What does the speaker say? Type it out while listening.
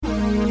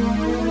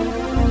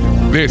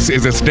This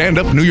is a Stand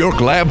Up New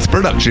York Labs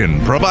production,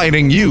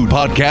 providing you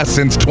podcasts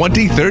since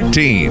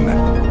 2013.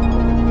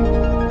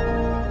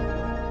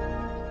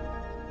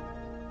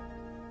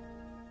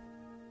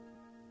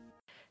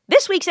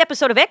 This week's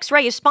episode of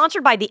X-Ray is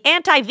sponsored by the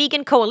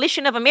Anti-Vegan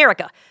Coalition of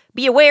America.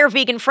 Be aware,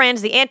 vegan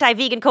friends, the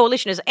Anti-Vegan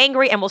Coalition is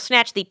angry and will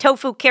snatch the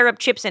tofu, carob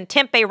chips, and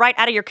tempeh right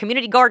out of your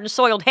community garden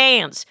soiled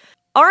hands.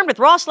 Armed with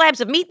raw slabs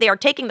of meat, they are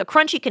taking the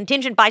crunchy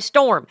contingent by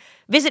storm.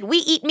 Visit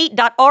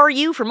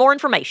weeatmeat.ru for more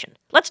information.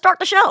 Let's start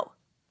the show.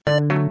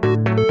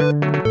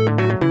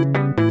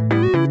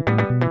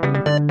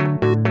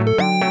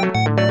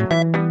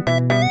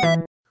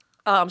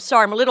 I'm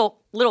sorry, I'm a little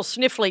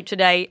sniffly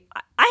today.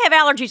 I have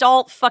allergies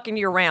all fucking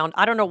year round.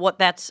 I don't know what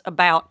that's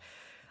about.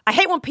 I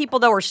hate when people,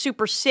 though, are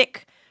super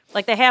sick,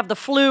 like they have the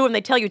flu and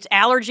they tell you it's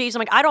allergies. I'm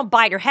like, I don't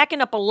bite. You're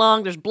hacking up a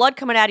lung. There's blood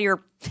coming out of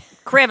your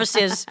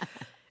crevices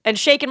and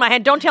shaking my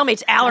head. Don't tell me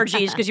it's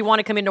allergies because you want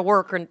to come into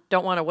work and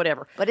don't want to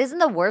whatever. But isn't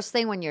the worst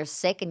thing when you're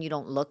sick and you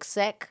don't look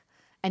sick?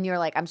 And you're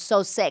like, I'm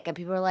so sick. And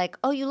people are like,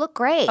 oh, you look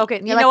great. Okay,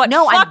 and you you're know like,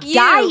 what? No, Fuck I'm you,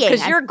 dying.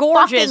 because you're I'm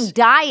gorgeous. fucking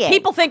dying.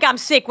 People think I'm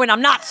sick when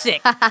I'm not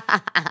sick.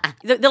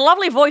 The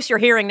lovely voice you're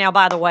hearing now,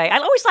 by the way, I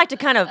always like to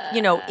kind of,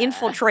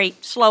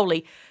 infiltrate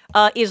slowly,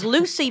 is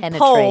Lucy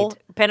Pohl.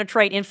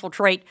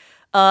 Infiltrate.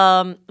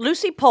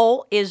 Lucy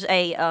Pohl is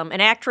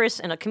an actress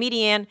and a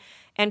comedian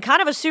and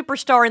kind of a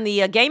superstar in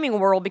the gaming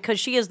world because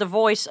she is the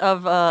voice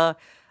of a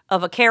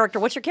character.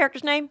 What's your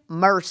character's name?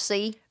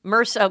 Mercy.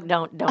 Mercy. Oh,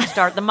 don't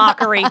start the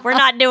mockery. We're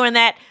not doing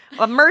that.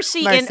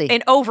 Mercy.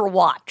 In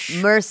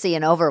Overwatch. Mercy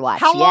in Overwatch.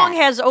 How long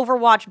has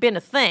Overwatch been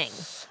a thing?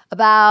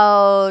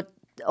 About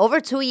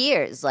over 2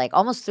 years, like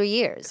almost 3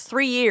 years.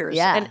 3 years.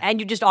 Yeah. And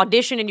you just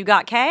auditioned and you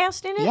got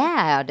cast in it? Yeah,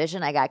 I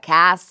auditioned. I got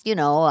cast.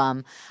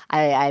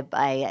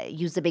 I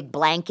used a big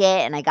blanket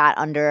and I got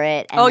under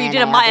it. And you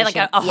then did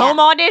a home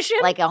audition?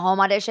 Like a home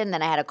audition.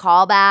 Then I had a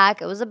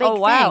callback. It was a big Oh,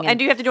 wow. thing. And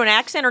do you have to do an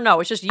accent or no?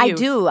 It's just you?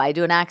 I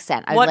do an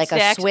accent. What's like the a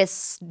accent?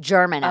 Swiss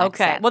German accent.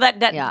 Okay. Well,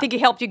 that think it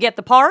helped you get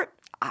the part?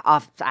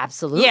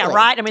 Absolutely. Yeah,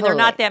 right? I mean, they're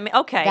not totally. that...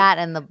 Okay. That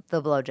and the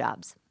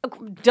blowjobs.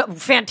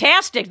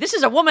 Fantastic. This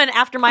is a woman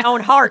after my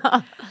own heart.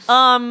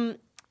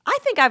 I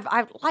think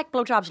I like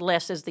blowjobs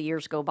less as the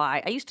years go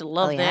by. I used to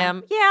love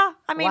them. Yeah.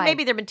 I mean, Why?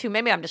 maybe there have been too.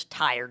 Maybe I'm just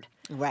tired.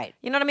 Right.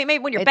 You know what I mean?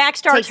 Maybe when your It back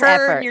starts takes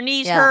hurting, effort. your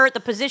knees Yeah. hurt, the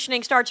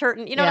positioning starts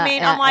hurting. You know what I Yeah,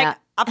 mean? yeah, I'm like, yeah.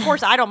 of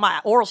course, I don't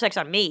mind oral sex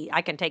on me.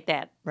 I can take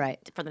that Right.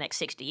 for the next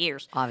 60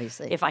 years.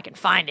 Obviously. If I can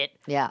find it.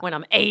 Yeah. When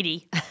I'm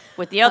 80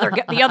 with the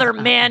other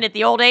men at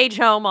the old age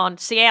home on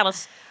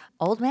Cialis.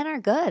 Old men are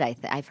good.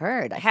 I've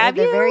heard. Have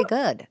they're you? very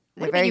good.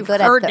 What They're do you very mean good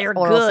you've heard at the they're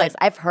oral good? sex.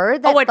 I've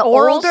heard that At the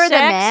oral older sex? the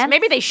man,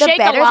 maybe they the shake a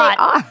better lot.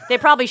 They are. They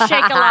probably shake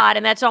a lot,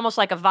 and that's almost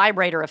like a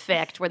vibrator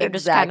effect where they're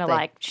just kind of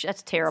Exactly. like, that's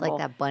It's terrible. like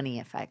that bunny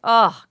effect.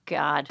 Oh,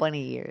 God.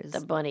 Bunny ears. The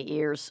bunny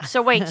ears.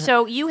 So wait,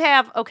 so you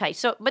have,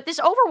 but this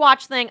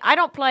Overwatch thing, I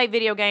don't play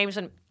video games,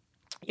 and,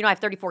 I have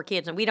 34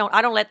 kids, and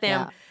I don't let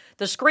them,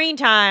 the screen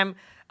time,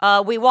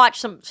 we watch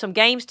some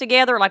games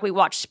together, like we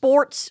watch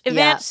sports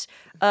events.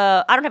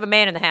 I don't have a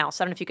man in the house.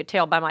 I don't know if you could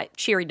tell by my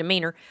cheery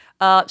demeanor.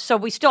 So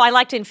I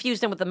like to infuse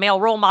them with the male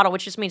role model,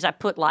 which just means I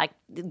put like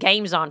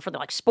games on for the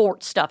like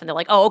sports stuff, and they're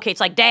like, oh, okay, it's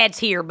like Dad's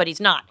here, but he's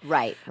not.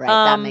 Right.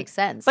 That makes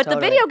sense. But totally.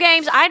 the video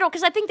games, I don't,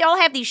 because I think they all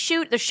have these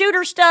the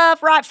shooter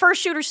stuff, right?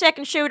 First shooter,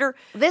 second shooter.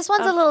 This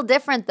one's a little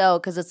different though,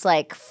 because it's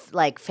like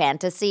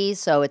fantasy,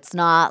 so it's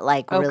not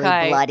like really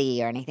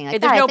bloody or anything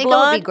like There's that. no I think it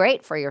blood? would be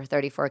great for your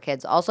 34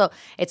 kids. Also,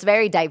 it's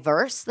very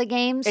diverse. The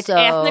game, It's so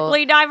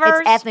ethnically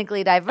diverse? It's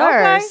ethnically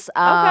diverse.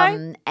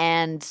 Okay.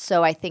 And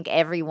so I think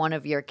every one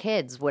of your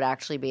kids would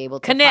actually be able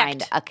to Connect.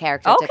 find a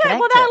character to Okay, connect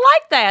well, to. I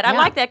like that. I Yeah.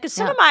 like that because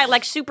some of my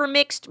like super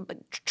mixed,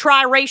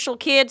 tri-racial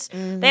kids,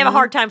 they have a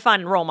hard time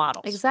finding role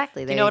models.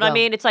 Exactly. You There know you what I go.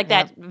 mean? It's like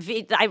Yep.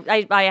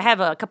 that. I have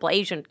a couple of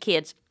Asian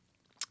kids.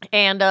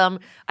 And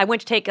I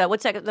went to take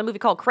the movie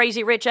called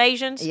Crazy Rich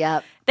Asians?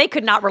 Yep. They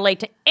could not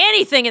relate to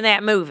anything in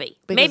that movie.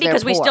 Maybe they're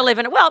because we poor. still live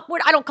in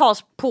I don't call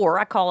us poor.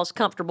 I call us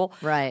comfortable.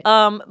 Right.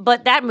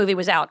 But that movie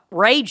was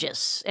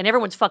outrageous, and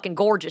everyone's fucking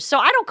gorgeous. So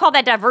I don't call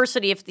that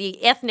diversity if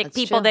the ethnic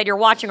people true. that you're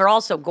watching are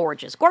also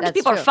gorgeous. Gorgeous That's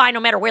people are true. fine no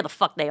matter where the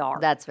fuck they are.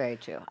 That's very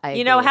true. I You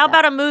agree know, with how that.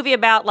 about a movie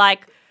about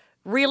like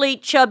really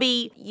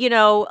chubby,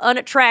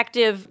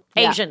 unattractive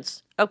Yeah.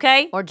 Asians?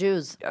 Okay. Or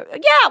Jews?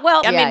 Yeah,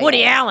 well, I Yeah, mean, Woody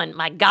yeah. Allen,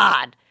 my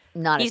God.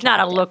 Not He's not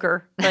a attractive.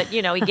 looker, but,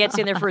 he gets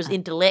in there for his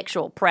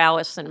intellectual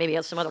prowess and maybe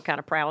has some other kind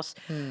of prowess.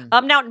 Hmm.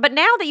 Now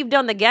that you've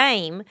done the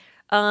game,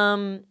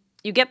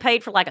 you get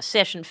paid for like a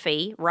session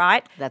fee,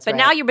 right? That's but right.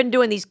 now you've been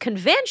doing these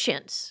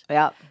conventions.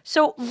 Yep.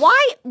 So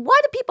why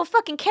do people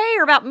fucking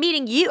care about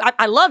meeting you?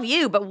 I love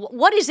you, but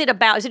what is it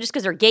about? Is it just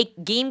because they're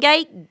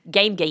Gamegate?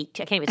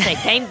 I can't even say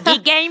it.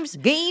 Geek Games?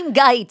 Game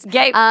Gate.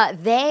 Gate.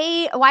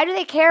 Why do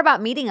they care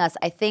about meeting us?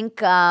 I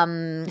think,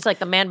 It's like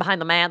the man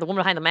behind the mask, the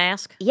woman behind the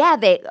mask. yeah,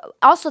 they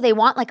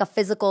want like a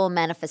physical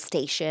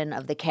manifestation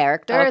of the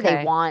character. Okay.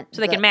 They want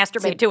So they can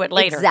masturbate to it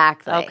later.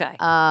 Exactly. Okay.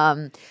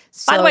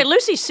 So By the way,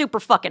 Lucy's super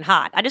fucking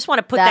hot. I just want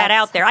to put that That's-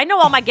 out there. I know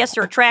all my guests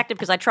are attractive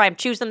because I try and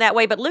choose them that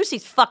way, but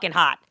Lucy's fucking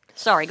hot.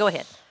 Sorry, go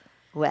ahead.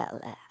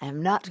 Well,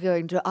 I'm not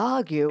going to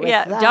argue with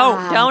Yeah, that.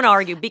 don't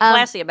argue. Be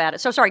classy about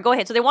it. So sorry, go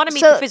ahead. So they want to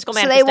meet the physical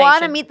manifestation. So they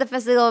want to meet the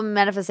physical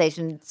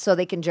manifestation so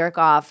they can jerk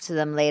off to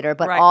them later,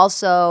 but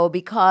also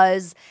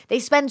because they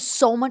spend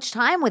so much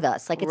time with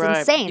us. Like, it's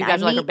insane. You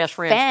guys are like our best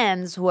friends.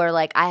 Fans who are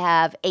like, I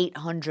have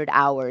 800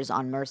 hours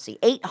on Mercy.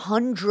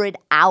 800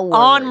 hours.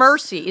 On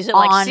Mercy. Is it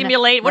like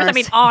simulate? What does that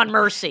mean, on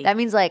Mercy? That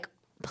means like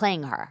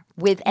playing her.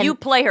 You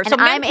play her. And so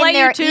men I'm play in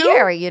their you too?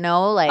 ear, you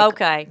know? Like,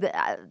 okay.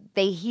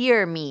 They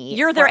hear me.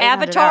 You're their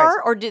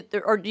avatar, or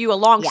do you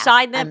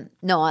alongside them?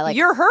 No, I like.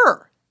 You're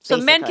her. So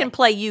basically. men can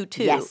play you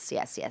too. Yes.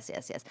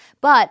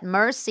 But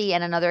Mercy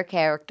and another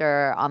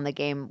character on the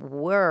game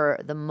were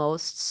the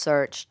most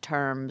searched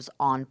terms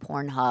on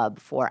Pornhub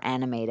for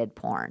animated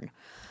porn.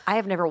 I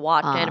have never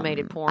watched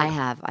animated porn. I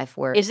have. I've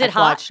hot?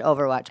 watched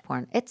Overwatch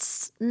porn.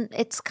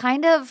 It's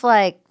kind of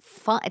like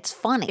fun. It's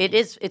funny. It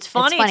is. It's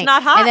funny. It's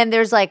not hot. And then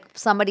there's like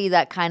somebody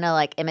that kind of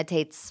like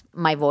imitates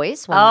my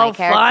voice when my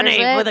character's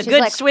funny. With a She's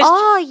good like, Swiss.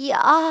 Oh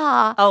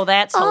yeah. Oh,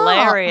 that's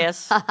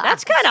hilarious.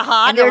 That's kind of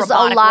hot. And there's a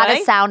lot way.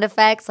 of sound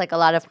effects, like a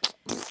lot of.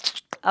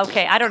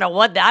 Okay, I don't know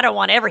I don't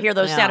want to ever hear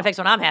those sound effects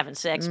when I'm having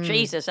sex.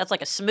 Jesus, that's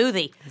like a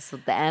smoothie. This is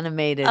the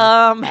animated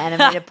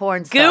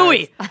porn stars.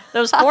 Gooey.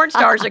 Those porn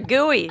stars are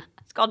gooey.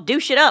 It's called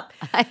douche it up.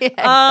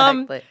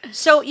 Exactly.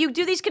 So you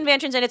do these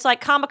conventions, and it's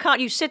like Comic-Con.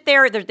 You sit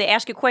there. They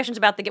ask you questions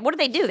about the game. What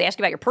do? They ask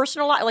you about your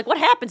personal life. Like, what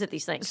happens at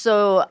these things?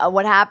 So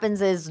what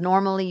happens is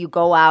normally you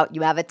go out,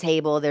 you have a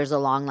table, there's a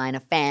long line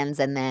of fans,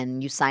 and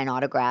then you sign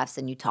autographs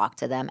and you talk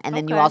to them. And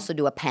then you also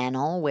do a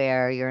panel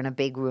where you're in a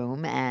big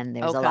room and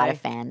there's a lot of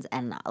fans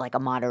and like a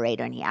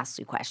moderator, and he asks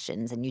you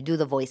questions, and you do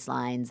the voice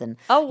lines, and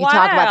you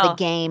talk about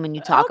the game, and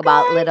you talk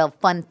about little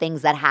fun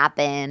things that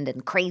happened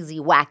and crazy,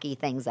 wacky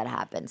things that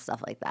happened,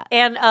 stuff like that.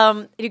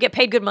 And you get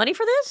paid good money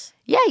for this?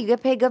 Yeah, you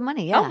get paid good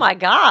money. Yeah. Oh my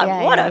God!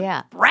 Yeah, what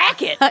yeah, a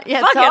racket!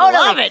 Yeah, fucking totally.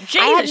 love it.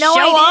 Jesus, I had no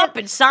show idea. up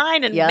and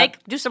sign and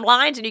do some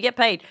lines, and you get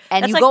paid.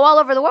 And That's you go all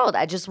over the world.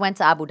 I just went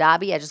to Abu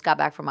Dhabi. I just got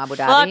back from Abu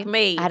Dhabi. Fuck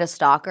me. I had a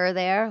stalker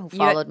there who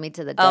followed me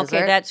to the desert.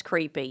 Okay, that's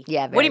creepy.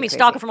 Yeah, what do you mean, creepy.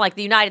 stalker from like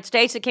the United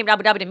States that came to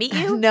Abu Dhabi to meet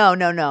you?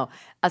 No.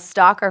 A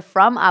stalker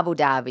from Abu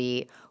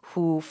Dhabi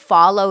who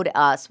followed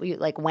us. We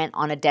like went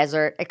on a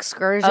desert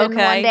excursion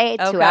one day,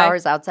 2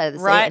 hours outside of the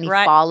city, and he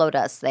followed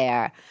us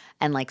there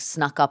and like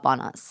snuck up on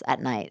us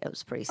at night. It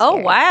was pretty scary. Oh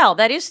wow,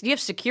 do you have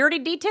security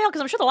detail?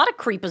 Because I'm sure there are a lot of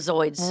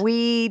creepazoids.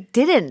 We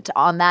didn't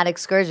on that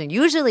excursion.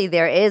 Usually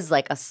there is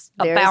like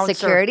there is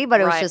security,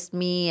 but it was just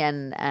me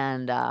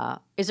and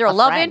is there a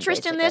love friend,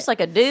 interest basically. in this,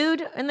 like a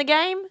dude in the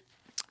game?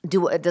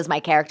 Does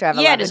my character have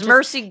a Yeah, love does interest?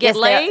 Mercy get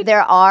laid?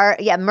 There are.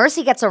 Yeah,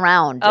 Mercy gets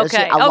around.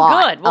 Okay. A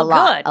lot, good. Well, a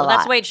lot, good. Well,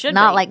 that's the way it should be.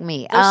 Not like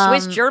me. Those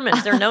Swiss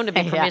Germans, they're known to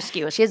be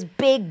promiscuous. She has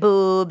big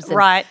boobs. And,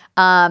 Right.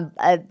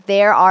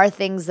 There are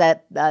things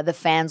that the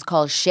fans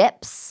call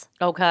ships.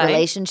 Okay.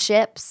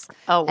 Relationships.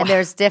 Oh, and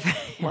there's different.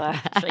 Wow.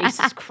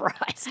 Jesus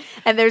Christ.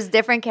 And there's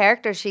different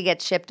characters she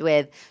gets shipped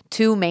with.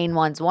 Two main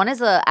ones. One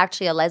is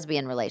actually a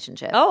lesbian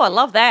relationship. Oh, I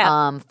love that.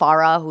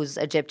 Farah, who's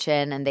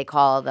Egyptian, and they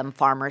call them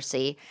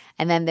Pharmacy.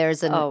 And then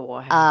there's a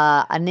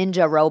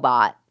ninja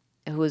robot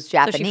who's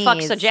Japanese. So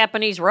she fucks a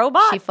Japanese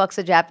robot? She fucks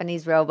a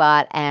Japanese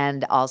robot,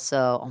 and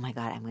also, oh my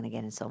God, I'm going to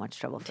get in so much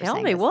trouble for Tell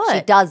saying me this. what.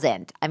 She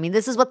doesn't. I mean,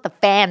 this is what the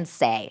fans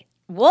say.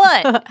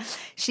 What?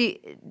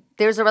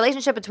 There's a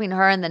relationship between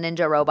her and the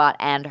ninja robot,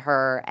 and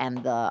her and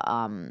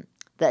the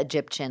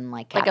Egyptian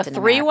like Captain Like a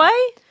three-way?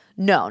 America.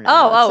 No.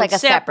 Oh, it's like a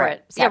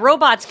separate. Yeah,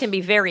 robots can be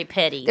very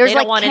petty. There's they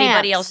don't like want camps.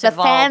 anybody else the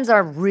involved. fans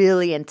are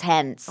really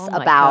intense Oh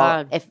my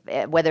about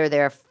God. whether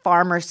they're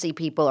Pharmacy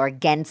people or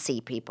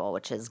Gensi people,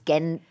 which is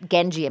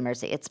Genji and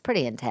Mercy. It's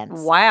pretty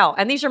intense. Wow.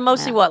 And these are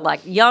mostly what,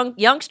 like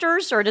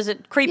youngsters, or does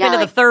it creep into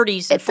like, the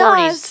 30s and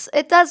 40s?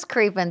 It does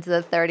creep into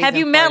the 30s. Have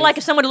you and met 40s.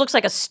 like someone who looks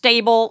like a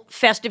stable,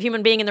 festive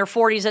human being in their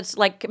 40s that's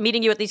like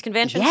meeting you at these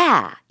conventions?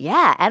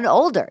 Yeah, and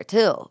older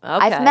too.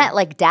 I've met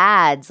like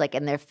dads like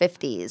in their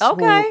 50s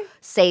who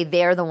say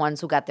they're the ones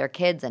who got their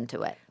kids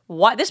into it.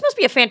 What? This must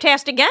be a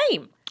fantastic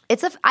game.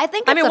 I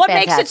think it's what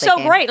makes it so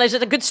game. great? Is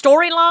it a good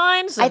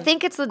storylines? I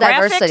think it's the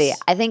diversity.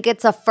 graphics? I think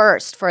it's a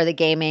first for the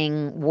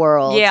gaming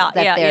world.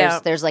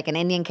 There's like an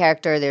Indian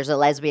character, there's a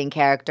lesbian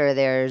character,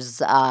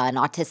 there's an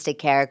autistic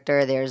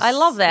character, there's I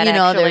love that,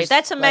 actually.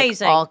 That's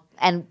amazing.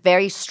 And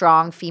very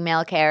strong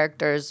female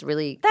characters,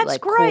 really That's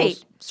like, great.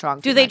 Cool, strong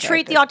Do female they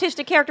treat characters.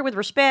 the autistic character with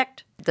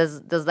respect?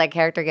 Does that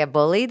character get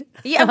bullied?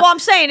 Yeah, well, I'm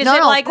saying, is No, it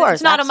no, of like course,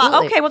 it's not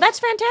absolutely. okay? Well, that's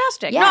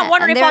fantastic. Yeah, no, I'm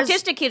wondering and if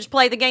there's- autistic kids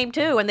play the game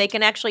too, and they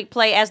can actually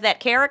play as that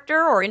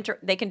character, or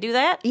they can do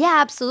that. Yeah,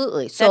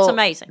 absolutely. So That's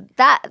amazing.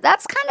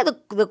 That's kind of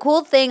the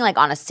cool thing, like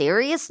on a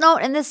serious note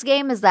in this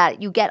game, is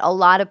that you get a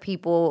lot of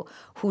people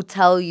who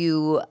tell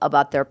you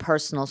about their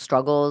personal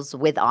struggles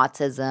with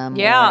autism,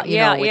 or,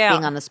 with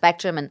being on the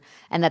spectrum,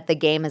 and that the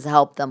game has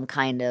helped them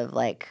kind of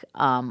like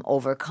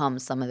overcome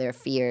some of their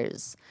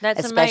fears.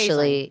 That's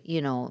especially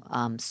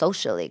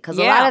socially, because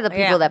a lot of the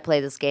people that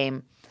play this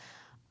game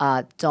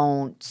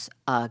don't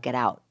get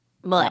out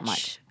that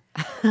much.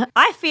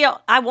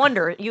 I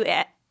wonder,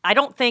 I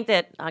don't think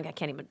that I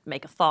can't even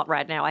make a thought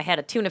right now. I had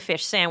a tuna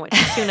fish sandwich.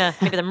 Tuna,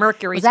 maybe the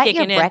mercury's Was that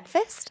kicking your in.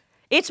 breakfast?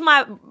 It's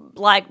my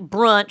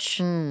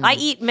brunch. I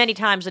eat many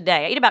times a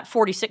day. I eat about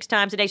 46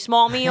 times a day.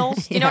 Small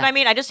meals. You know what I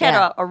mean? I just had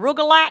a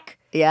arugulac.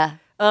 Yeah.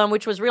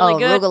 Which was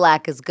really good.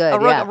 Arugulac is good.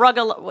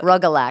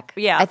 Rugalac.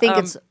 Yeah, I think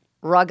it's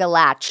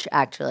rugalach,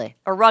 actually.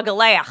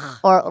 Arugalac.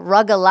 Or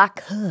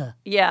rugalach.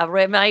 Yeah,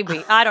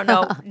 maybe. I don't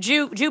know.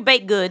 Jew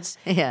baked goods.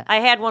 Yeah.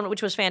 I had one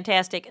which was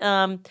fantastic.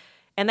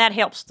 And that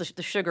helps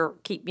the sugar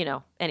keep,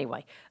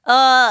 anyway.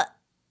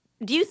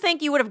 Do you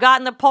think you would have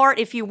gotten the part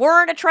if you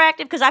weren't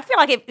attractive? Because I feel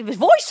like if it was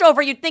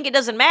voiceover, you'd think it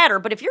doesn't matter.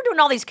 But if you're doing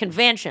all these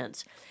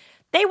conventions,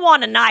 they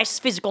want a nice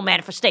physical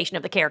manifestation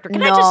of the character.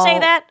 Can I just say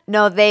that?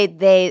 No,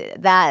 that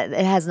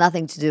it has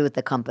nothing to do with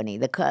the company.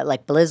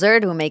 Like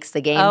Blizzard, who makes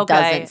the game,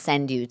 doesn't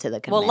send you to the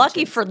convention. Well,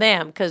 lucky for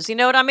them, because you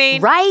know what I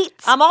mean? Right.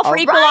 I'm all for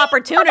equal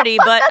opportunity,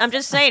 but I'm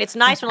just saying it's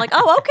nice when like,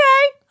 oh, okay.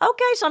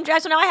 So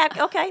now I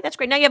have, that's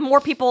great. Now you have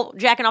more people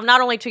jacking off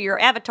not only to your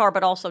avatar,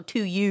 but also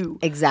to you.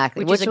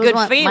 Exactly. Which is a good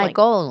feeling. My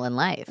goal in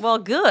life. Well,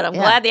 good. I'm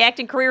glad the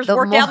acting career's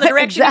worked out in the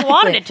direction you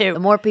wanted it to. The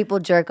more people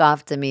jerk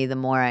off to me, the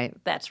more I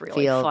That's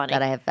really feel funny.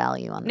 that I have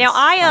value on this. Now,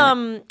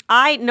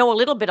 I know a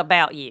little bit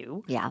about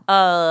you. Yeah.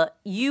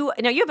 You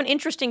have an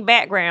interesting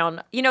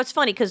background. It's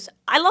funny because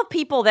I love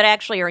people that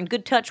actually are in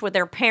good touch with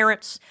their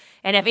parents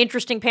and have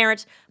interesting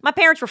parents. My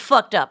parents were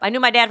fucked up. I knew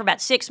my dad for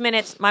about 6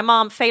 minutes. My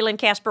mom, Phelan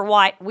Casper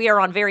White, we are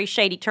on very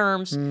shady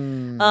terms.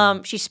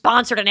 She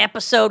sponsored an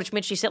episode, which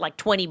meant she sent like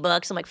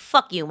 $20. I'm like,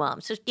 fuck you,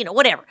 Mom. So,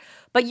 whatever.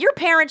 But your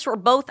parents were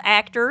both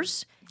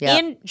actors.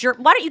 Why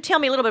don't you tell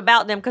me a little bit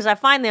about them? Because I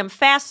find them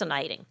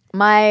fascinating.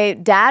 My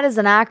dad is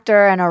an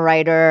actor and a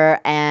writer,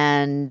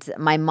 and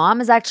my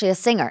mom is actually a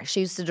singer.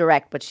 She used to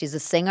direct, but she's a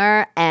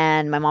singer,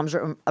 and my mom's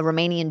a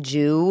Romanian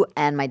Jew,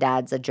 and my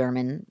dad's a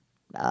German.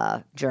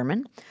 A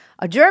German.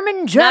 Not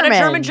a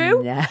German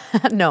Jew?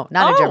 No,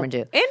 not a German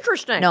Jew.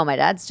 Interesting. No, my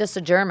dad's just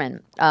a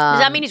German. Does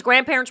that mean his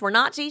grandparents were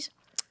Nazis?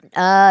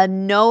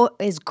 No,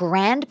 his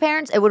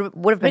grandparents. It would have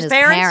been his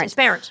parents. His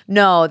parents.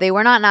 No, they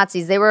were not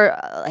Nazis. They were.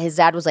 His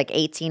dad was like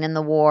 18 in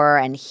the war,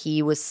 and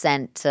he was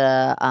sent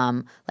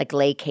to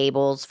lay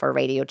cables for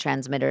radio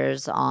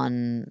transmitters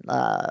on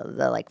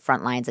the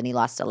front lines, and he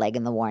lost a leg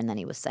in the war, and then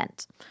he was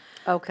sent.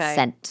 Okay.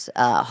 Sent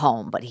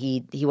home, but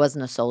he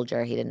wasn't a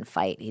soldier. He didn't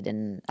fight. He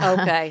didn't.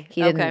 Okay.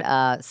 He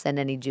didn't send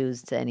any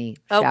Jews to any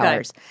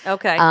showers.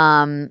 Okay.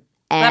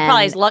 And that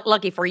probably is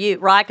lucky for you,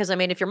 right? Because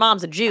if your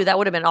mom's a Jew, that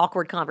would have been an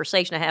awkward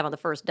conversation to have on the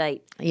first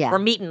date. Yeah. Or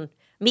meeting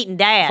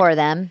dad. For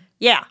them.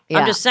 Yeah.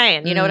 I'm just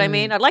saying. You know what I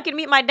mean? I'd like you to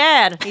meet my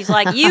dad. He's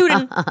like,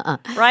 Juden.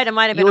 Right? It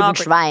might have been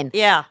awkward. Schwein.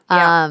 Yeah.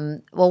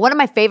 Well, one of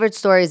my favorite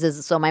stories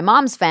is, so my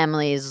mom's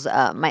family is,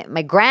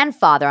 my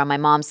grandfather on my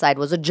mom's side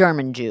was a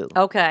German Jew.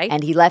 Okay.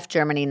 And he left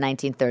Germany in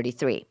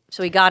 1933.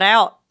 So he got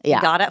out. Yeah.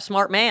 He got out.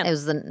 Smart man. It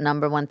was the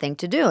number one thing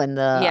to do in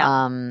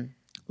the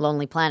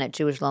Lonely Planet,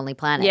 Jewish Lonely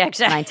Planet. Yeah,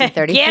 exactly.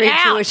 1933 Get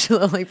out. Jewish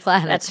Lonely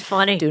Planet. That's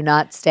funny. Do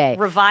not stay.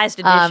 Revised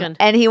edition.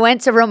 And he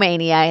went to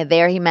Romania.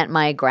 There he met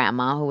my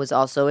grandma, who was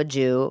also a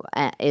Jew,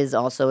 is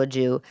also a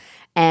Jew.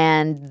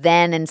 And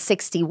then in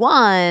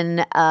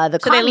 1961,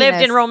 So they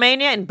lived in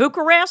Romania, in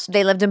Bucharest?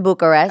 They lived in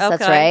Bucharest,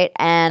 that's right.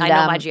 And I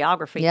know my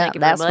geography. Yeah, Thank you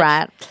very much. that's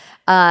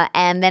right.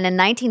 And then in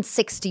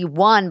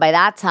 1961, by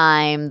that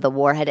time, the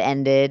war had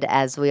ended,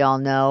 as we all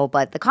know,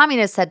 but the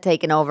communists had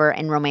taken over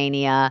in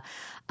Romania.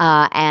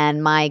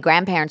 And my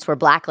grandparents were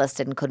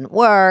blacklisted and couldn't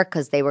work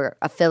because they were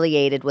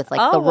affiliated with the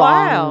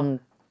wrong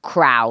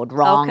crowd,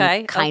 wrong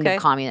kind of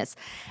communists.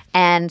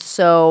 And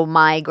so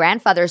my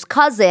grandfather's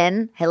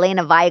cousin,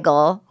 Helena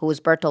Weigel, who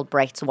was Bertolt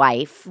Brecht's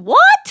wife.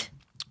 What?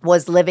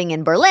 Was living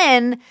in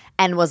Berlin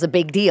and was a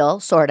big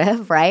deal, sort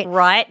of, right?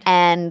 Right.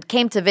 And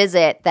came to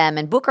visit them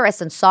in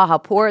Bucharest and saw how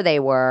poor they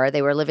were.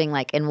 They were living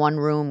in one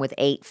room with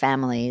 8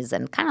 families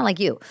and kind of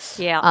like you.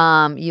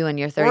 Yeah. You and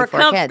your 34 kids.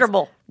 We're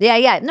comfortable.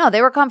 Yeah. No,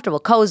 they were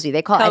comfortable. Cozy.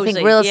 They call it, I think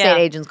real estate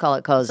agents call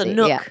it cozy. It's a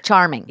nook. Yeah.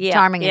 Charming. Yeah.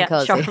 Charming and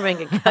cozy.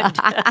 Charming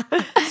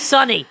and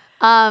sunny.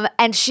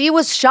 And she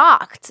was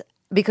shocked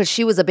because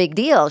she was a big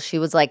deal. She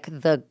was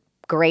the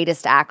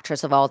greatest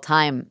actress of all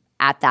time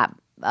at that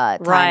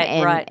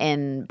time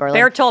in Berlin.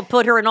 Bertolt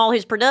put her in all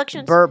his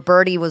productions.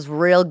 Bertie was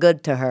real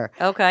good to her.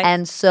 Okay.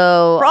 And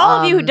so for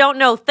all of you who don't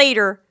know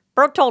theater,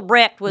 Bertolt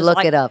Brecht was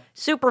it up.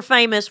 Super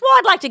famous. Well,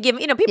 I'd like to give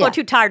people are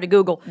too tired to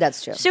Google.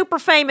 That's true. Super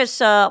famous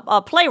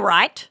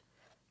playwright,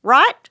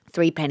 right?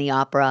 Threepenny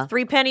Opera.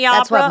 Threepenny Opera.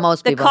 That's what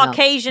most people know. The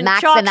Caucasian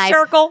chalk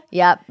circle.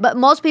 Yeah, but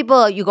most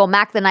people, you go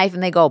Mac the Knife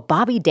and they go,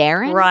 Bobby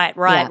Darin? Right.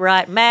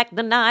 Mac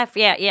the Knife.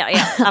 Yeah.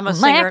 I'm a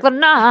singer. Mac the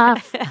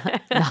Knife.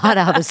 Not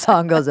how the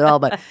song goes at all,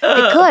 but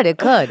it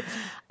could.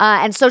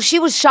 And so she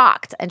was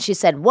shocked. And she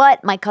said,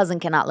 what? My cousin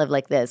cannot live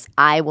like this.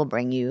 I will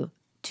bring you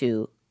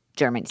to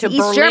Germany. To East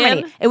Berlin?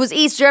 Germany. It was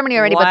East Germany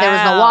already, but there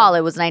was no wall.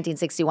 It was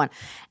 1961.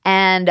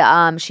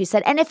 And she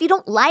said, and if you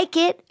don't like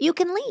it, you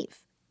can leave.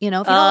 If you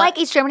don't like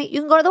East Germany, you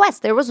can go to the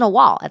West. There was no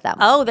wall at that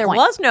point. Oh, there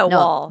was no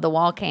wall. The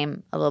wall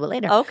came a little bit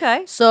later.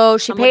 Okay. So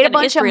she paid a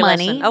bunch of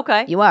money. Lesson.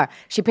 Okay. You are.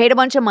 She paid a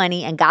bunch of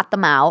money and got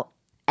them out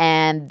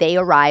And they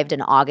arrived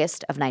in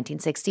August of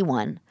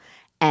 1961.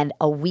 And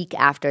a week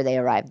after they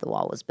arrived, the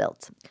wall was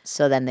built.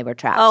 So then they were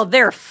trapped. Oh,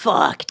 they're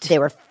fucked. They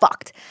were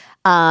fucked.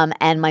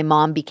 And my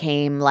mom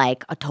became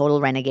like a total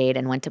renegade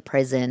and went to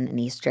prison in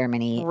East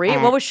Germany. Really?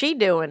 What was she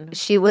doing?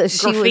 She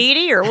was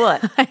graffiti or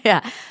what?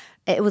 Yeah.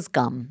 It was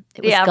gum.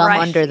 It was gum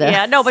under the.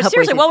 Yeah, no, but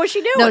seriously, what was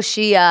she doing? No,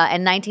 she in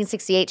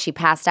 1968 she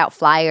passed out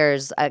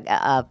flyers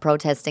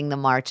protesting the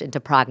march into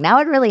Prague. Now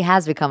it really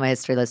has become a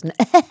history lesson.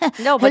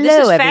 No, but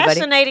this is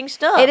fascinating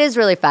stuff. It is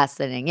really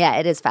fascinating. Yeah,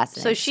 it is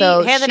fascinating. So she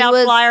handed out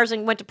flyers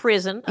and went to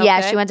prison. Okay. Yeah,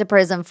 she went to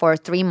prison for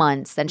 3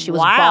 months. Then she was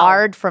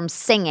barred from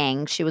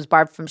singing. She was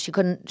barred from. She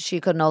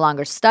could no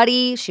longer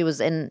study. She was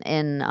in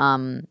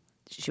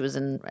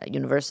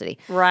university.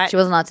 Right. She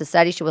wasn't allowed to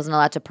study. She wasn't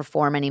allowed to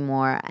perform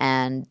anymore.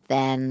 And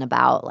then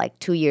about like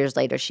 2 years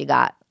later, she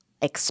got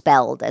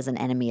expelled as an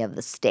enemy of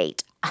the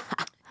state.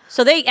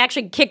 So they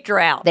actually kicked her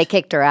out. They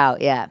kicked her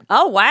out, yeah.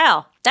 Oh,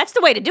 wow. That's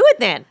the way to do it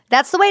then.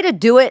 That's the way to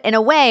do it in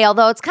a way,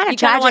 although it's kind of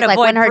tragic. Like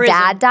when her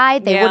dad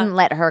died, they wouldn't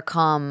let her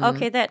come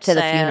to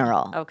the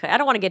funeral. Okay, I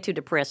don't want to get too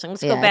depressing.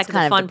 Let's go back to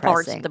the fun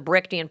parts, the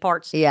Brechtian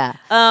parts. Yeah.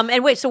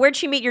 And wait, so where'd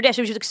she meet your dad?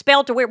 So she was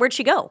expelled to where'd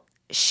she go?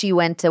 She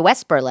went to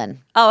West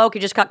Berlin. Oh, okay,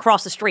 just got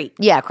across the street.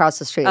 Yeah, across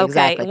the street,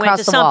 exactly. Went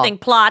to something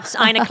Platz,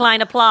 Eine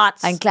kleine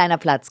Platz. Ein kleiner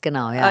Platz,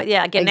 genau, yeah.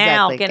 Yeah,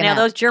 genau.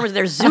 Those Germans,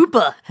 they're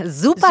super.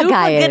 Super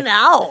geil.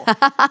 Genau.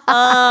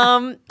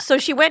 So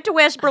she went to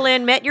West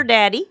Berlin, met your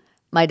daddy.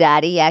 My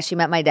daddy, yeah, she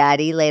met my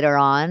daddy later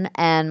on.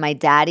 And my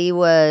daddy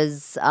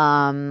was,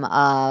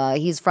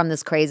 he's from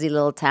this crazy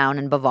little town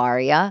in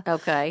Bavaria.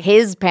 Okay.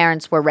 His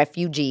parents were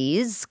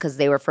refugees because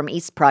they were from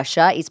East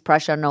Prussia. East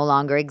Prussia no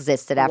longer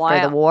existed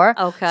after the war.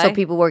 Okay. So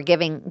people were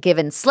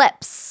given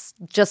slips,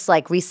 just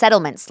like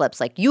resettlement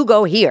slips, like you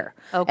go here.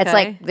 Okay. It's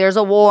like there's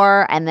a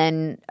war and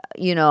then,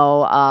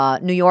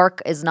 New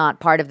York is not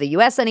part of the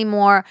U.S.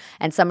 anymore.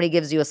 And somebody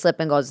gives you a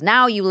slip and goes,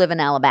 now you live in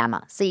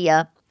Alabama. See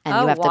ya. And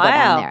you have to go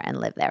down there and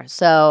live there.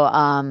 So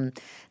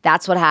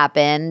that's what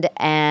happened.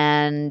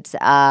 And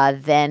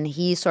then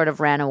he sort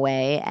of ran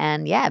away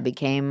and,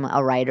 became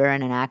a writer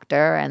and an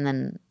actor. And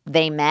then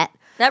they met.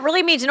 That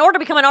really means in order to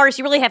become an artist,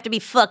 you really have to be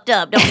fucked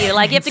up, don't you?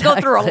 Like, you have to go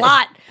through a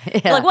lot.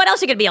 Yeah. Like, what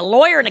else? You going to be a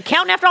lawyer, an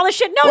accountant after all this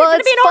shit? No, you're going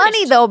to be an artist. Well, it's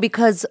funny, though,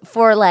 because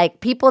for, like,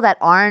 people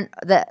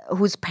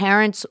whose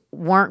parents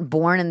weren't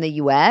born in the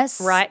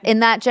U.S. Right. in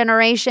that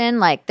generation,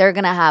 like, they're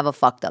going to have a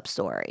fucked up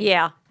story.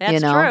 Yeah,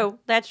 that's true.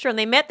 That's true. And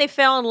they met, they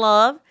fell in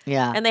love.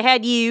 Yeah. And they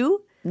had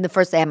you. The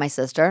first day I had my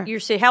sister.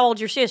 How old's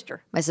your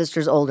sister? My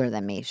sister's older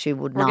than me. She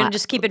would not. We're going to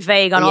just keep it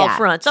vague on all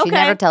fronts. Okay. She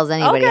never tells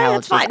anybody how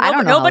old she is. I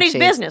don't know nobody's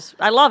business.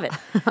 I love it.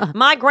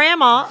 My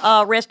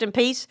grandma, rest in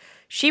peace,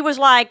 she was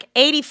like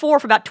 84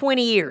 for about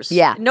 20 years.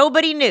 Yeah.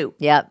 Nobody knew.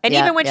 Yep. And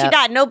even when she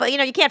died, nobody,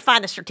 you can't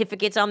find the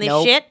certificates on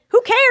this shit.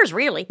 Who cares,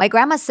 really? My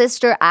grandma's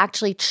sister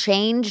actually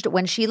changed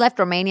when she left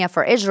Romania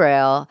for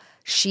Israel.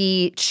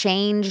 She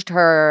changed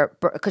her,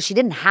 because she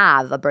didn't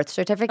have a birth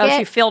certificate. Oh,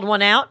 she filled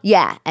one out?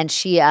 Yeah, and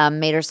she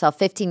made herself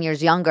 15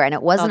 years younger. And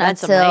it wasn't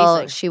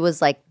until she was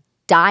like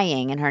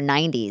dying in her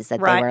 90s that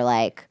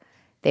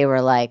they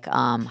were like,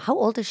 how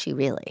old is she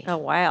really? Oh,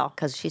 wow.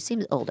 Because she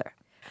seems older.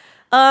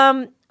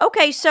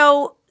 Okay,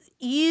 so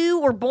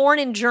you were born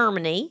in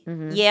Germany.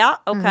 Mm-hmm. Yeah,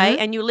 okay.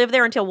 And you lived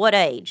there until what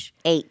age?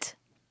 8.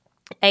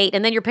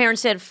 And then your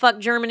parents said, fuck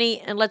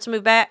Germany and let's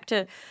move back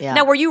to... Yeah.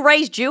 Now, were you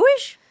raised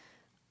Jewish?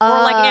 Or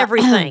like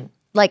everything?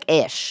 Like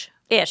ish.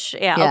 Ish,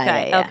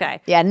 okay.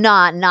 Yeah,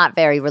 not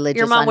very religious.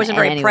 Your mom wasn't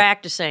very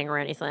practicing or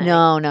anything?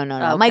 No.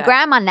 Okay. My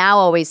grandma now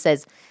always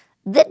says,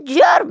 the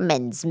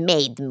Germans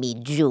made me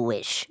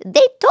Jewish.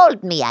 They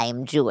told me I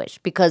am Jewish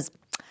because...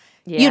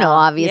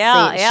 obviously.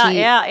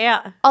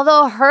 Yeah.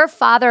 Although her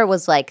father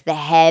was like the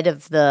head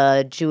of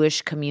the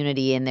Jewish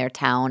community in their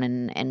town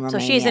in Romania. So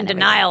she's in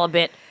denial a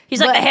bit. He's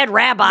like the head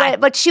rabbi.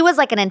 But she was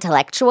like an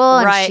intellectual,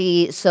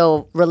 and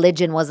so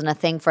religion wasn't a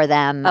thing for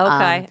them.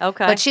 Okay.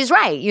 But she's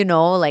right,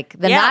 like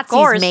the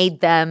Nazis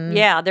made them.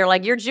 Yeah, they're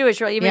like, you're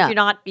Jewish, even if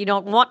you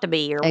don't want to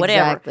be or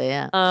whatever. Exactly,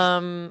 yeah.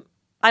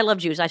 I love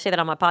Jews. I say that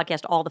on my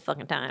podcast all the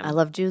fucking time. I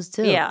love Jews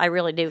too. Yeah, I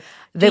really do.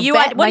 What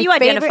do you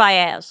identify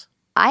as?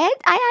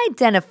 I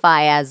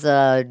identify as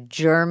a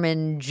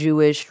German,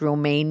 Jewish,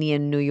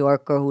 Romanian New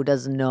Yorker who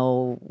doesn't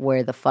know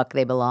where the fuck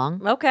they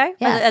belong. Okay.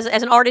 Yeah. As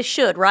an artist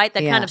should, right?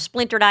 That kind of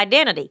splintered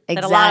identity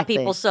that a lot of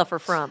people suffer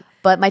from.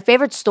 But my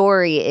favorite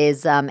story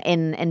is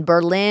in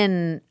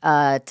Berlin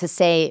to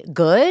say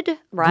good,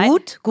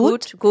 right?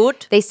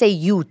 Gut. They say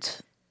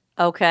Jut.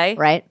 Okay.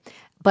 Right?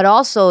 But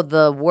also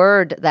the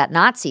word that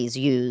Nazis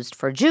used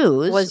for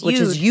Jews, which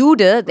is Jude,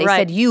 they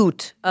said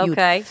Jut.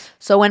 Okay.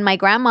 So when my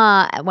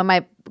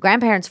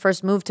grandparents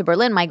first moved to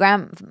Berlin, my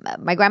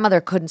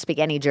grandmother couldn't speak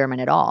any German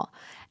at all.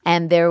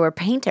 And there were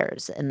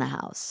painters in the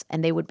house.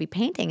 And they would be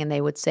painting and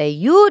they would say,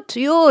 Jut,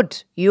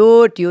 Jut,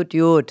 Jut, Jut,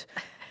 Jut.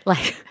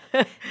 Like,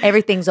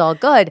 everything's all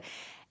good.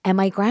 And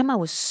my grandma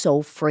was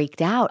so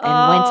freaked out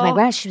and went to my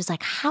grandma. She was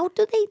like, how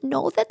do they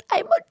know that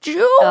I'm a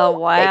Jew? Oh,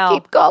 wow. They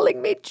keep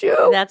calling me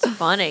Jew. That's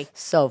funny.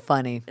 So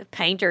funny.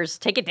 Painters,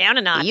 take it down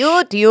a notch.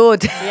 Jut,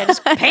 Jut. Yeah,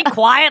 just paint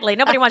quietly.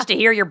 Nobody wants to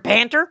hear your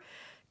banter.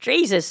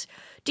 Jesus.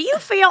 Do you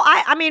feel,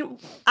 I mean,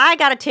 I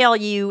got to tell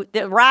you,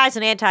 the rise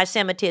in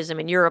anti-Semitism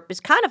in Europe is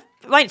kind of,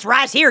 well, it's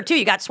rise here too.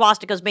 You got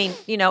swastikas being,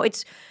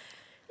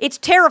 it's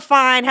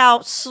terrifying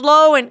how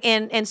slow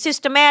and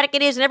systematic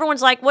it is. And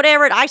everyone's like,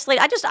 whatever, it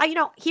isolated.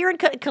 Here in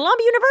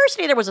Columbia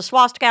University, there was a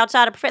swastika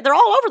outside of, they're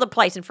all over the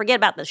place, and forget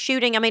about the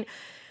shooting. I mean,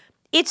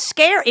 it's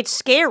scary.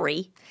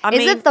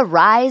 Is it the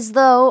rise,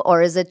 though,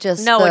 or is it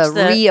just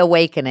the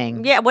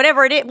reawakening? Yeah,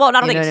 whatever it is. Well, I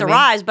don't think it's the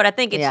rise, but I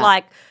think it's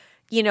like,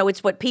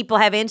 it's what people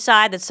have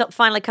inside that's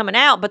finally coming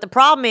out. But the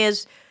problem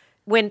is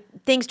when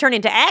things turn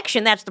into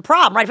action, that's the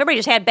problem, right? If everybody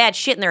just had bad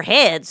shit in their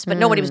heads, but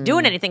nobody was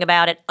doing anything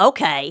about it,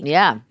 okay.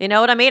 Yeah. You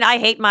know what I mean? I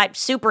hate my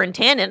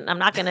superintendent. I'm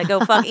not going to go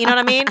fuck, you know what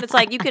I mean? It's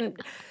like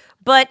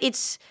but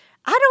it's,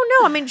 I don't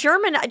know. I mean,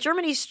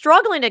 Germany's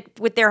struggling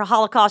with their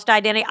Holocaust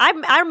identity.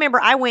 I remember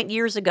I went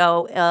years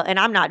ago, and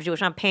I'm not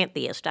Jewish. I'm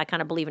pantheist. I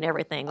kind of believe in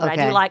everything. But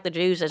I do like the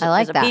Jews as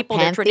a people,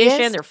 their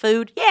tradition, their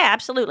food. Yeah,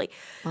 absolutely.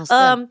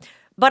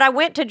 But I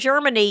went to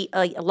Germany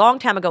a long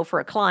time ago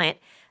for a client,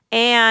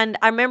 and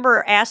I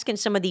remember asking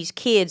some of these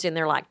kids in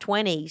their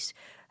 20s,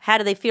 how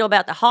do they feel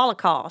about the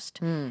Holocaust?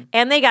 And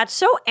they got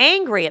so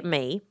angry at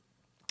me.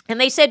 And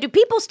they said, do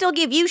people still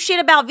give you shit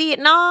about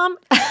Vietnam,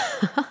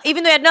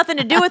 even though it had nothing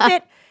to do with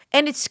it?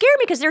 And it scared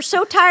me because they're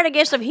so tired, I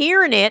guess, of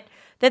hearing it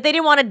that they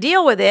didn't want to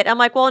deal with it. I'm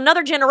like, well,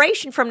 another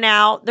generation from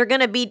now, they're going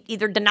to be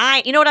either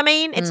denying, you know what I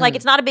mean? It's like,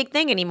 it's not a big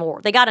thing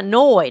anymore. They got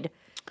annoyed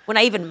when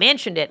I even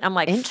mentioned it. I'm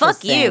like,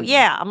 fuck you.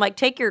 Yeah. I'm like,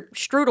 take your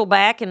strudel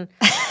back and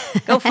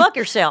go fuck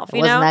yourself, It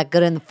wasn't that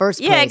good in the first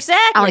place. Yeah,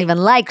 exactly. I don't even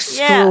like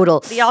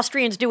strudel. Yeah, the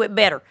Austrians do it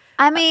better.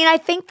 I mean, I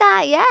think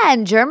that,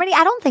 in Germany,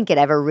 I don't think it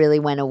ever really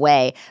went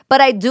away.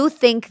 But I do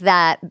think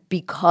that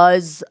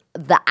because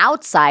the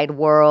outside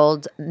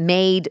world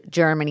made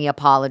Germany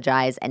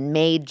apologize and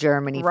made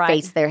Germany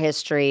face their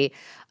history,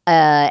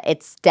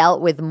 it's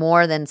dealt with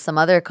more than some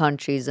other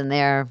countries in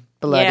their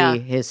bloody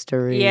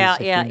history. Yeah.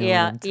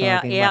 I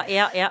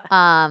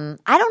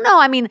don't know.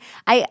 I mean,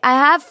 I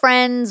have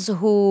friends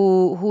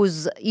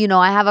whose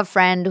I have a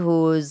friend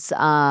whose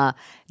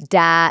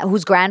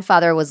whose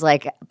grandfather was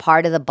like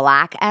part of the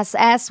Black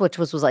SS, which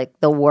was like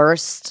the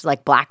worst,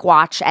 like Black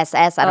Watch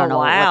SS. I don't know.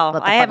 Wow.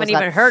 What I haven't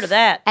even heard of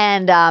that.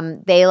 And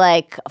they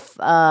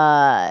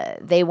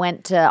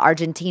went to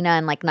Argentina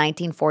in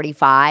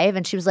 1945,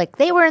 and she was like,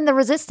 they were in the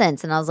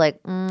resistance, and I was like,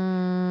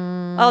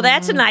 oh,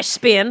 that's a nice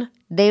spin.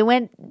 They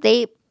went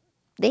to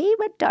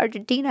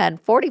Argentina in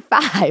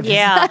 45.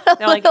 Yeah.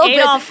 They're like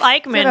Adolf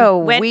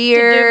Eichmann went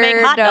to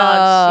make hot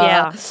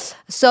dogs.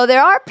 Yeah. So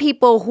there are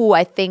people who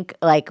I think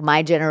like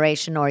my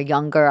generation or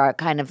younger are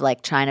kind of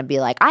like trying to be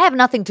like, I have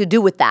nothing to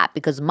do with that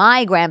because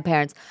my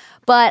grandparents,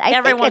 but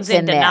everyone's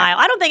think it's in denial.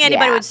 I don't think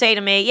anybody would say to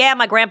me, yeah,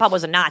 my grandpa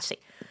was a Nazi.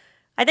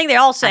 I think they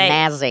all say, a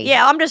Nazi.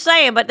 Yeah, I'm just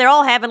saying, but they're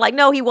all having like,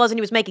 no, he wasn't.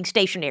 He was making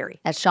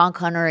stationery. That's Sean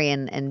Connery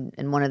in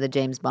one of the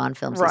James Bond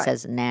films. He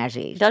says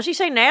Nazis. Does he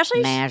say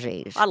Nazis?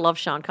 Nazis. I love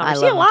Sean Connery.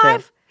 Is he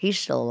alive? He's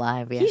still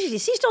alive, yeah.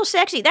 Is he still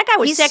sexy? That guy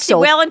was sexy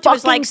well into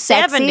his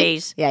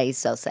 70s. Yeah, he's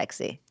so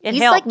sexy. He's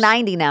like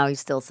 90 now.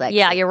 He's still sexy.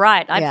 Yeah, you're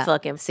right. I'd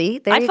fuck him. See,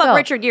 there I'd you fuck go.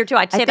 Richard Gere too.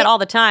 I'd say that all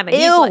the time. And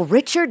ew,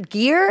 Richard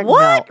Gere?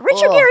 What? No.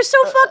 Richard Gere is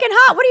so fucking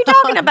hot. What are you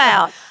talking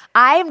about?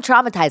 I am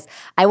traumatized.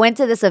 I went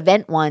to this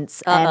event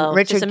once, and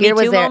Richard Gere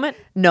was there. Moment?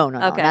 No,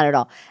 not at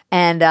all.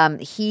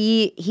 And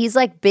he's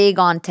like big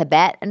on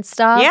Tibet and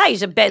stuff. Yeah,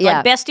 he's like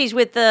besties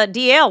with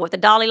DL, with the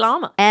Dalai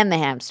Lama, and the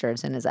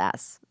hamsters in his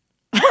ass.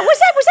 What was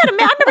that? I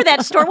remember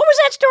that story. What was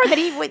that story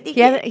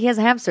that he has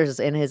hamsters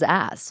in his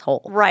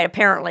asshole? Right.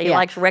 Apparently, he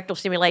likes rectal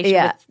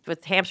stimulation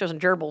with hamsters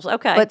and gerbils.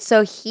 Okay. But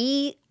so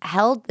he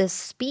held this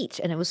speech,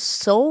 and it was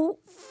so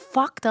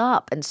fucked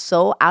up and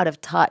so out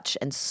of touch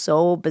and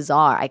so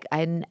bizarre.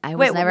 I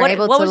was never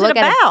able to look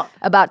at it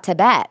about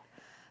Tibet.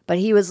 But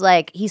he was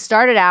like, he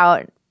started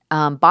out.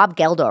 Bob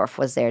Geldof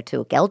was there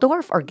too.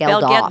 Geldorf or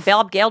Geldof?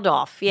 Bob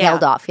Geldof, yeah.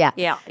 Geldof,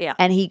 yeah. Yeah.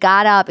 And he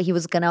got up, he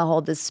was going to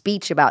hold this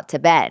speech about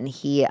Tibet, and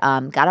he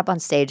got up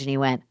on stage and he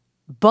went,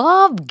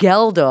 Bob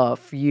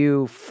Geldof,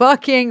 you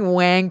fucking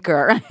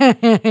wanker.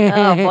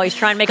 Oh, boy, he's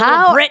trying to make a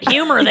little Brit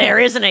humor there,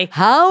 isn't he?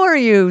 How are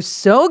you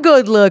so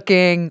good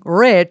looking,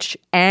 rich,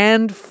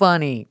 and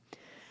funny?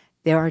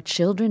 There are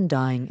children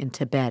dying in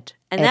Tibet.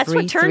 And that's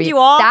what turned you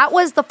off? That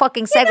was the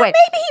fucking segue. Maybe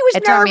he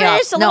was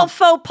nervous, a little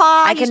faux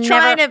pas. He's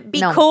trying to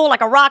be cool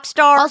like a rock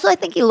star. Also, I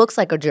think he looks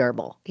like a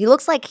gerbil. He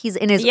looks like he's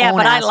in his own asshole.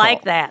 Yeah, but I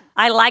like that.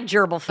 I like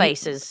gerbil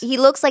faces. He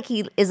looks like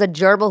he is a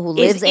gerbil who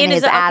lives in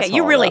his asshole. Okay,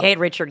 you really hate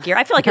Richard Gere.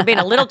 I feel like you're being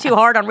a little too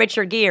hard on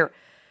Richard Gere.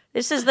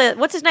 This is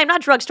what's his name?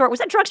 Not Drugstore. Was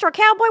that Drugstore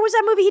Cowboy? Was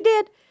that movie he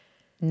did?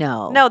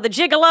 No, the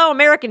Gigolo,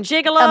 American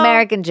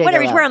Gigolo.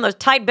 Whatever, he's wearing those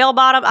tight bell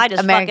bottom. I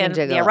just American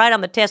Gigolo. right on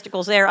the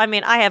testicles there. I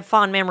mean, I have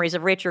fond memories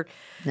of Richard.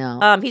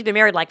 No. He's been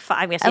married like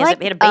 5 years. He had a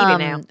baby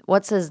now.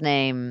 What's his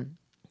name?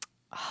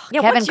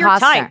 Kevin what's your Costner.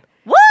 Type?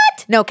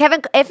 What? No,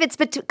 Kevin. If it's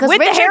because with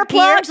Richard the hair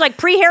plugs, like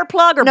pre-hair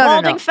plug or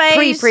balding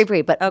phase.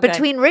 Pre. But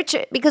between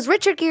Richard, because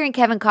Richard Gere and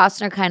Kevin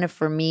Costner, kind of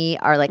for me,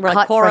 are like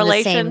cut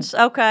correlations. From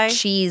the same okay.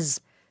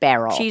 cheese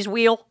barrel. Cheese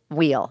wheel?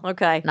 Wheel.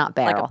 Okay. Not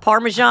barrel. Like a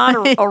Parmesan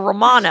or a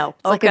Romano?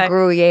 It's like a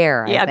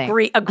Gruyere, Yeah, I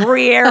think. a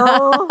Gruyere.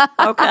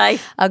 Okay.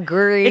 A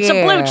Gruyere. It's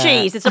a blue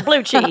cheese. It's a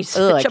blue cheese.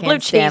 Ugh, It's I a blue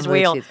can't stand cheese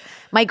wheel. cheese.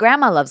 My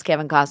grandma loves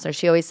Kevin Costner.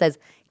 She always says,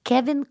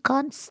 Kevin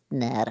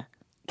Costner.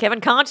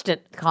 Kevin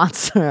Constant.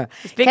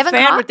 Big Kevin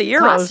fan with the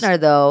Euros. Costner,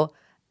 though,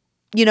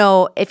 you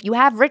know, if you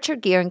have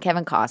Richard Gere and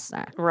Kevin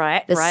Costner,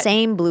 Right. the right.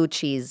 same blue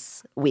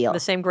cheese wheel, The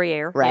same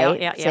Gruyere. right?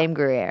 Yeah. Same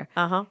Gruyere.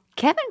 Uh-huh.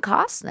 Kevin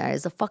Costner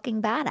is a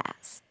fucking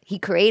badass. He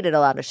created a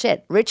lot of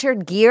shit.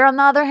 Richard Gere, on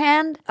the other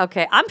hand,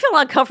 Okay, I'm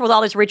feeling uncomfortable with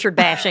all this Richard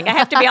bashing. I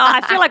have to be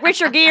honest. I feel like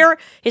Richard Gere,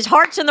 his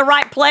heart's in the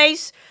right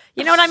place.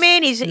 You know what I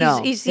mean? He his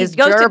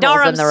goes to gerbil's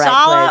Dharamsala. in the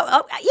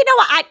right place. You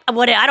know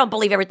what? I don't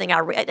believe everything I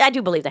read. I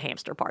do believe the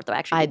hamster part, though.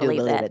 Actually, I do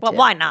believe that. it, Well, too.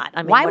 why not?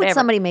 I mean, why whatever. would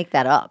somebody make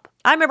that up?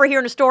 I remember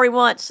hearing a story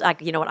once.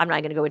 You know what? I'm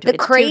not going to go into The it.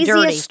 It's too dirty.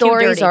 craziest Too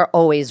stories dirty. are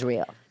always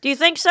real. Do you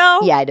think so?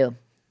 Yeah, I do.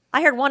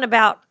 I heard one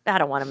about, I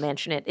don't want to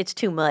mention it. It's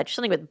too much.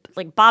 Something with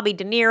like Bobby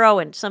De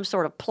Niro and some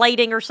sort of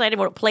plating or something.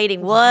 What plating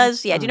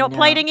was? Yeah. Do you know what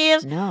plating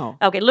is? No.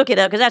 Okay, look it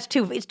up because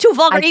it's too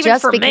vulgar I even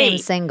just for became me.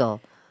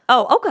 single.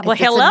 Oh, okay. Well,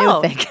 It's a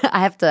hello. new thing. I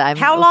have to. I'm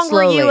How long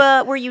slowly.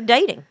 were you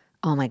dating?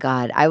 Oh my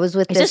God, I was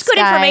with Is this this good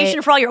guy,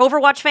 information for all your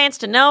Overwatch fans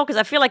to know? Because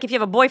I feel like if you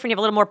have a boyfriend, you have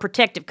a little more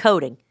protective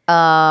coding.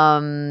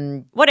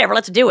 Whatever,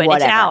 let's do it.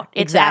 Whatever. It's out.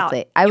 It's exactly.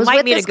 out. I You was might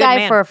with meet a this good guy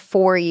man. for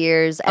 4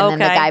 years, and then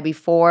the Okay. guy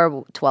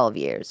before 12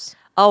 years.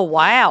 Oh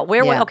wow.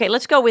 Yeah. Okay,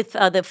 let's go with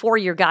the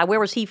 4-year guy. Where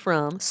was he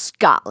from?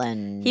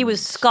 Scotland. He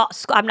was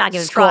I'm not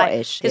going to try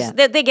Scottish, because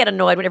yeah. they get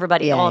annoyed when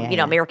everybody, Yeah, all, yeah, you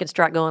know, yeah. Americans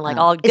start going like,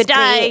 "Oh, good It's day,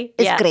 great.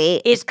 It's Yeah.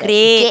 great. It's great.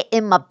 Get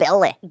in my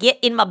belly. Get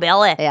in my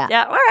belly." Yeah.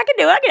 Well, I can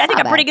do it. I think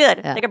not I'm pretty bad.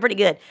 good. Yeah. I think I'm pretty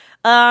good.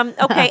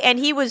 Okay, and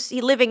he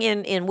living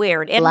in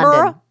where? In Edinburgh?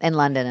 London. In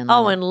London.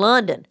 Oh, in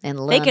London. In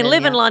They can London,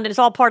 live in yeah. London. It's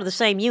all part of the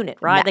same unit,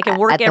 right? They can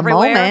work at the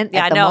everywhere. Moment, Yeah,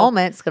 at I the know.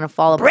 moment, it's going to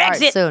fall apart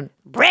Brexit. soon.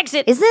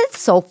 Brexit. Isn't it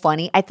so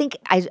funny? I think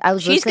I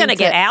was. She's going to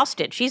get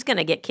ousted. She's going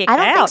to get kicked I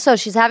don't out. think so.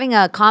 She's having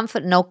a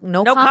no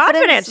No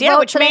confidence. Yeah, vote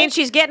which today. means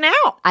she's getting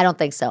out. I don't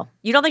think so.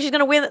 You don't think she's going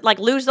to win? Like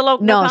lose the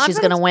local? No, she's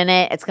going to win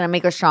it. It's going to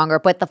make her stronger.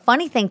 But the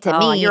funny thing to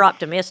Oh, me you're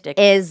optimistic.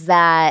 is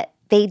that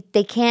they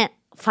can't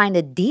find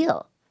a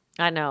deal.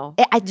 I know.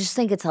 I just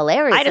think it's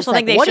hilarious. I just It's don't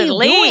like, think they what are should you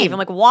leave. doing? I'm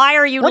like, why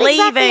are you What leaving?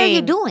 exactly are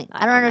you doing?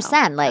 I don't know.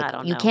 understand. I Like,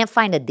 don't you know. can't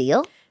find a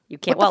deal? You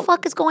can't. What the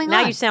fuck is going now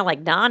on? Now you sound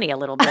like Donnie a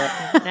little bit.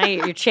 Now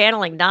you're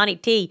channeling Donnie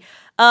T.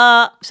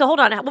 So hold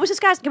on. What was this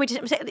guy's? Can we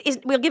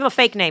just we'll give him a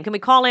fake name? Can we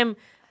call him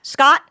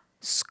Scott?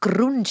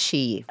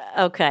 Scrunchy.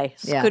 Okay,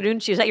 Yeah.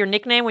 Scudunci. Is that your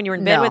nickname when you were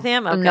in bed No. with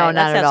him? Okay, No, not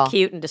that at sounds all.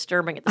 cute and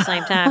disturbing at the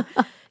same time.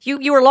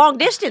 You were long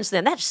distance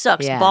then. That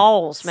sucks Yeah.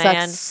 balls,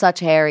 man. Such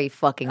hairy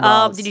fucking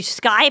balls. Did you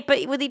Skype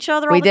it with each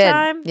other all We the did.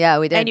 time? Yeah,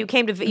 we did. And you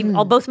came to you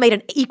all both made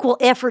an equal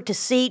effort to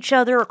see each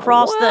other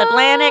across the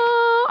Atlantic.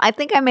 Well, I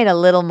think I made a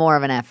little more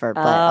of an effort,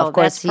 but of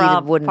course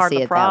that's he wouldn't part see of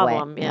the it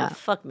problem. that way. Yeah,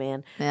 fuck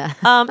man. Yeah.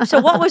 So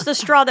what was the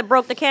straw that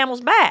broke the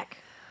camel's back?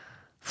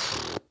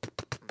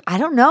 I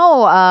don't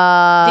know.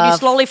 Did you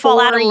slowly fall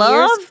out of 4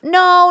 love? years?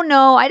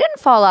 No, I didn't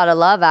fall out of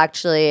love.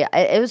 Actually,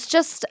 it was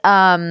just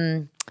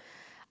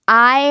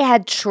I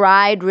had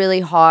tried really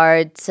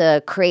hard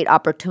to create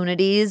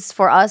opportunities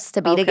for us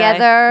to be Okay,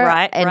 together,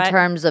 right, in right.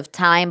 terms of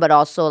time, but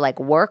also like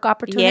work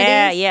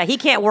opportunities. Yeah. He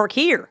can't work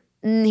here.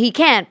 He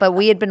can't, but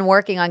we had been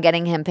working on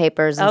getting him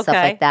papers and stuff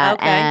Okay, like that.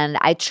 okay. And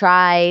I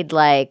tried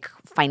like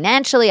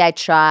financially, I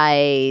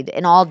tried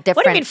in all different.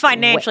 What do you mean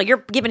financially?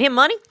 You're giving him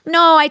money?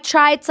 No, I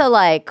tried to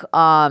like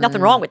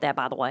Nothing wrong with that,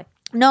 by the way.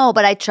 no,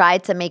 but I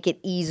tried to make it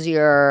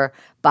easier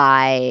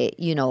by,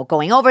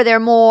 going over there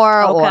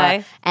more.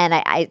 Okay. And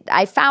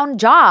I found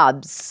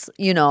jobs,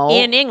 In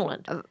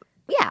England.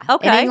 yeah,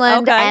 Okay, in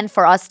England okay. and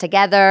for us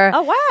together.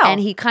 Oh, wow. And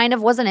he kind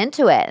of wasn't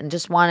into it and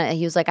just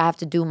he was like, I have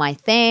to do my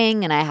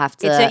thing and I have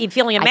to. He's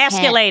feeling I can't-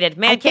 emasculated.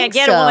 Man I can't think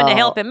get a woman to so.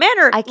 help him. Men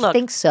are, I look,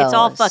 think so. It's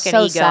all fucking So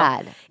ego.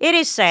 sad. It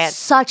is sad.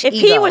 Such If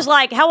he ego. was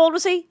like, how old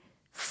was he?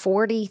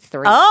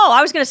 43. Oh,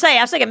 I was going to say,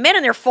 I was thinking men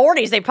in their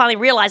 40s, they probably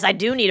realize I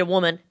do need a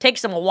woman.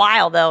 Takes them a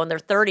while, though. In their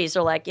 30s,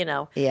 they're like,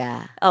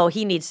 Yeah. oh,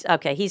 he needs,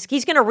 okay, he's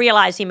going to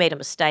realize he made a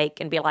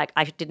mistake and be like,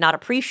 I did not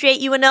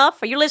appreciate you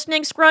enough. Are you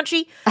listening,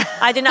 Scrunchy?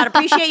 I did not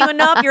appreciate you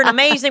enough. You're an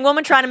amazing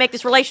woman trying to make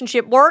this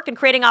relationship work and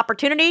creating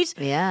opportunities.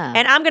 Yeah.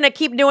 And I'm going to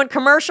keep doing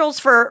commercials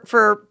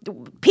for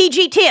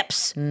PG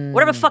tips.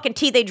 Whatever fucking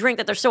tea they drink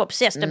that they're so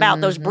obsessed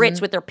about, those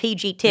Brits with their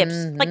PG tips.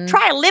 Like,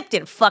 try a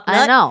Lipton, fucknut.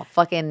 I know.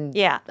 Fucking.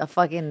 Yeah. A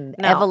fucking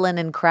No. Evelyn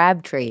and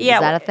Crabtree. Yeah,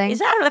 Is that a thing? Is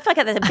that? I feel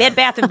like that's a Bed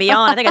Bath and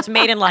Beyond. I think it's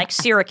made in like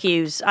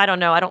Syracuse. I don't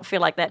know. I don't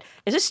feel like that.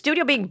 Is this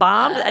studio being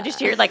bombed? I just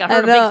hear like I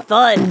heard a know. big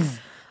thud.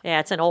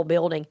 Yeah, it's an old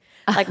building,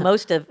 like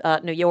most of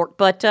New York.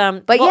 But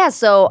But well, yeah,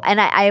 so,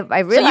 and I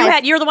so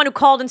realized. you're the one who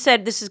called and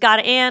said this has got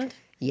to end.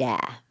 Yeah.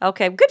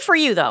 Okay, good for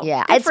you though.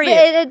 Yeah. good for you.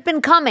 It had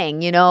been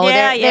coming, Yeah,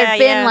 There'd yeah,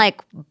 been yeah.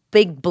 like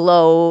big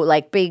blow,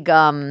 like big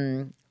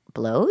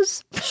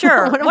blows?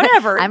 Sure,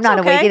 whatever. I'm not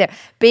okay. awake either.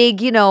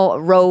 Big,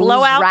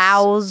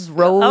 rows.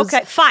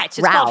 Okay, fights.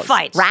 It's called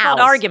fights. It's called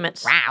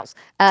arguments. Rows.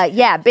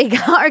 Yeah, big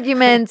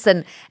arguments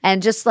and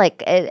just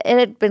like it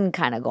had been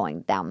kind of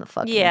going down the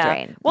fucking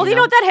drain. Well, you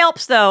know what, that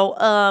helps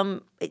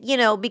though.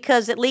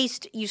 Because at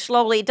least you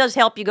slowly, it does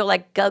help you go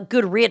like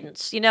good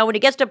riddance. When it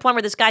gets to a point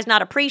where this guy's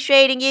not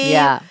appreciating you.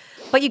 Yeah.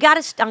 But you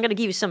got to. I'm going to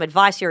give you some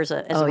advice here as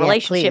a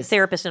relationship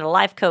therapist and a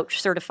life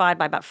coach certified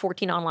by about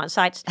 14 online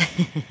sites.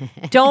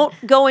 Don't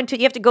go into.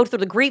 You have to go through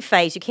the grief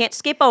phase. You can't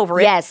skip over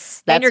it.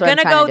 Yes, that's and you're going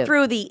to go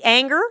through the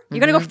anger.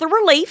 You're going to go through the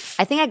relief.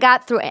 I think I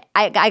got through.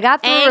 I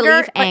got through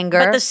relief, anger,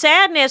 but the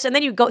sadness, and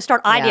then you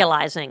start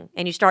idealizing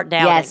and you start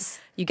doubting. Yes.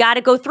 You got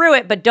to go through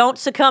it, but don't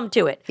succumb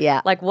to it.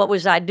 Yeah. Like, what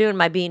was I doing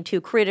by being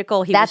too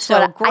critical? He that's was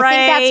so great. I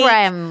think that's where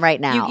I am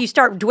right now. You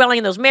start dwelling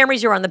in those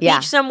memories. You're on the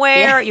beach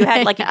somewhere. You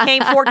had you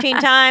came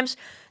 14 times.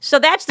 So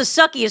that's the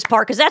suckiest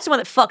part because that's the one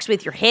that fucks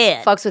with your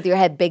head. Fucks with your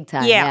head big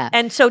time. Yeah.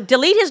 And so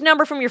delete his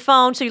number from your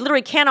phone so you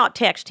literally cannot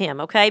text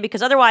him, okay?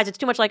 Because otherwise it's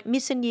too much like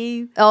missing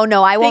you. Oh,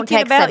 no, I won't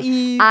text about him.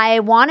 You. I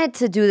wanted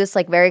to do this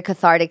very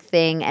cathartic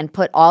thing and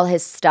put all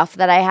his stuff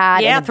that I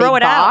had in a throw big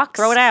it box. out.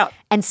 Throw it out.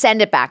 And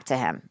send it back to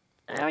him.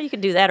 Oh, you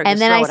could do that or and just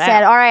then throw I it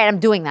said, out. all right, I'm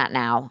doing that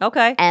now.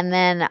 Okay. And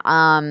then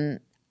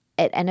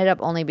it ended up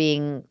only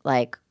being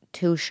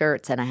 2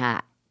 shirts and a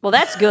hat. Well,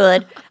 that's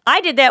good.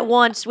 I did that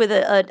once with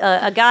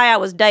a guy I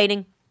was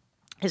dating.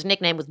 His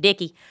nickname was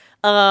Dickie.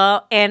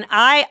 And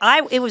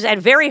it was a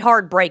very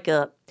hard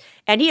breakup.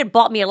 And he had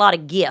bought me a lot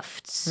of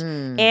gifts.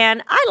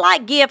 And I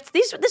like gifts.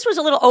 This was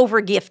a little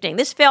over gifting.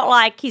 This felt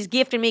like he's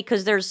gifting me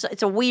because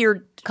it's a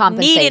weird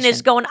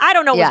neediness going. I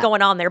don't know what's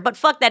going on there, but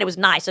fuck that. It was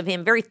nice of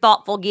him. Very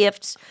thoughtful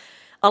gifts,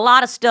 a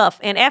lot of stuff.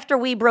 And after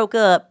we broke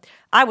up,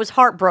 I was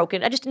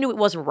heartbroken. I just knew it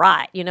wasn't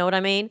right. You know what I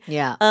mean?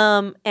 Yeah.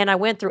 And I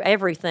went through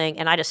everything,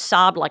 and I just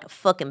sobbed like a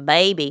fucking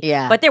baby.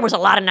 Yeah. But there was a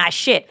lot of nice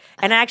shit,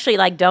 and I actually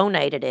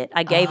donated it.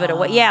 I gave it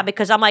away. Yeah,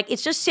 because I'm like,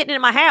 it's just sitting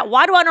in my hat.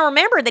 Why do I not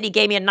remember that he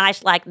gave me a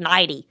nice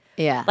nightie?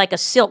 Yeah. Like a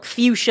silk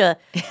fuchsia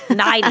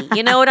nightie.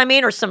 You know what I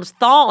mean? Or some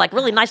thong,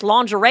 really nice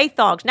lingerie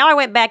thongs. Now I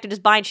went back to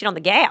just buying shit on the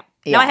Gap.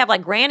 Yeah. Now I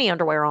have granny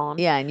underwear on.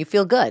 Yeah, and you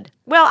feel good.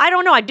 Well, I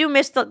don't know. I do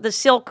miss the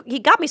silk. He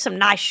got me some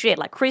nice shit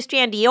like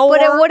Christian Dior.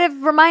 But it would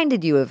have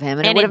reminded you of him,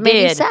 and it would have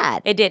made you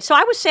sad. It did. So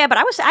I was sad, but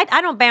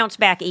I don't bounce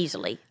back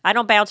easily. I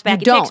don't bounce back.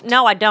 You don't?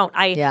 No, I don't.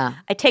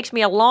 It takes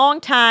me a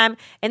long time,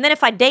 and then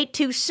if I date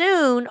too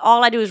soon,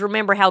 all I do is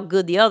remember how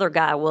good the other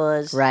guy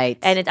was. Right.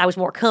 And I was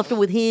more comfortable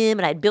with him,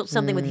 and I had built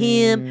something with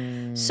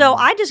him. So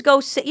I just go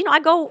sit. I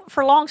go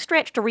for a long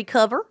stretch to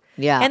recover.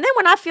 Yeah. And then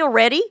when I feel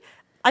ready,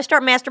 I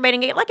start masturbating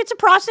again. It's a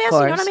process, you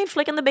know what I mean?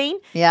 Flicking the bean.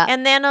 Yeah.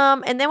 And then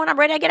when I'm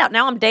ready, I get out.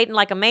 Now I'm dating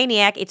like a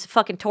maniac. It's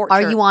fucking torture.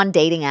 Are you on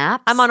dating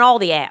apps? I'm on all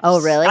the apps.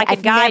 Oh, really?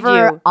 I've guide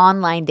never you.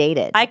 online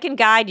dated. I can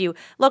guide you.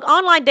 Look,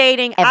 online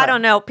dating, I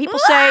don't know. People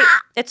say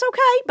it's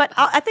okay, but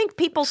I think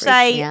people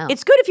say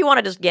it's good if you want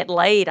to just get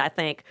laid, I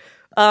think.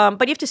 But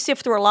you have to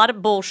sift through a lot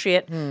of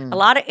bullshit, a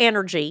lot of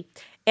energy.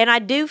 And I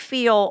do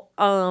feel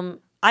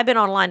I've been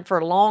online for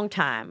a long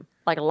time.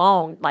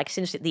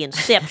 Since the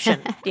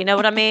inception. Do you know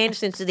what I mean?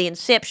 Since the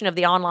inception of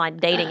the online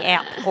dating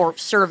app or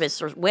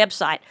service or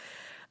website.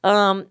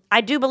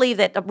 I do believe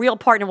that a real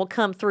partner will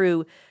come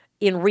through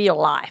in real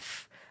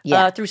life.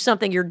 Through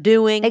something you're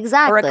doing.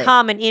 Exactly. Or a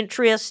common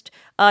interest.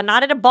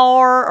 Not at a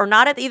bar or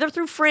not either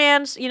through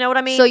friends. You know what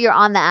I mean? So you're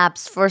on the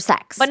apps for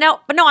sex. But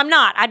no, I'm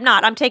not.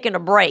 I'm taking a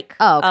break.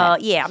 Oh,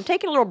 okay. Yeah, I'm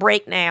taking a little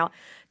break now.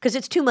 Because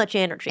it's too much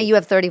energy. And you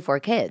have 34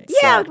 kids.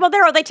 Yeah, so.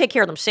 well, they take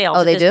care of themselves. Oh,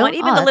 at they this do? point.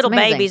 Even Oh, the little that's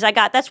amazing. babies,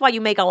 that's why you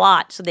make a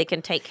lot so they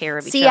can take care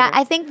of each other. See,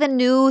 I think the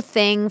new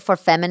thing for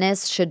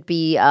feminists should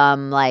be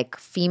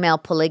female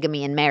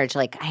polygamy in marriage,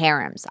 like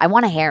harems. I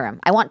want a harem.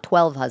 I want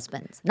 12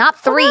 husbands, not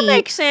 3. Well, that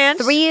makes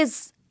sense.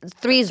 Three's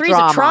Three's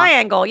drama. a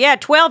triangle. Yeah,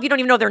 12. You don't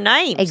even know their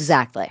names.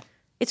 Exactly.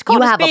 It's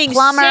called you have being a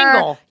plumber.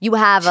 single. You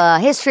have a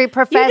history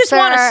professor. You just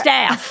want a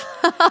staff.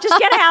 Just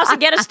get a house and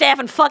get a staff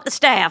and fuck the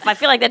staff. I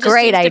feel like that just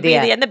Great seems idea.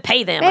 to be and then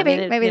pay them.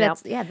 Maybe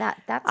that's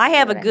that's. I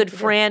have a what good need to do.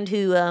 friend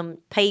who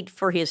paid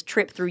for his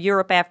trip through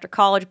Europe after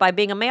college by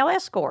being a male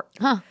escort.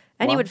 Huh.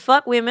 And he would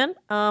fuck women,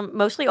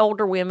 mostly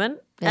older women,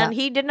 and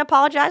Yeah. he didn't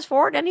apologize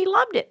for it, and he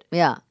loved it.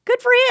 Yeah.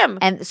 Good for him.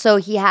 And so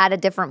he had a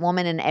different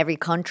woman in every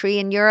country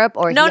in Europe,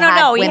 or No, he no, had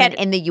no, he women had-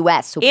 in the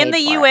U.S. who In paid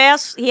the for it?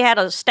 U.S., he had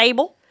a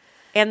stable,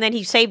 and then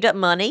he saved up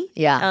money.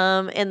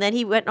 Yeah. And then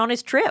he went on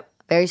his trip.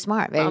 Very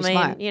smart. Very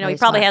smart. He very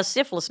probably smart. has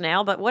syphilis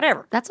now, but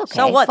whatever. That's okay.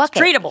 So what? Fuck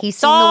It's it. treatable. He's It's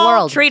seen the all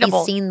world. Treatable.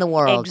 He's seen the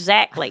world.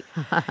 Exactly.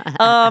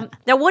 Now,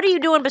 what are you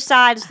doing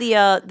besides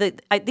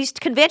these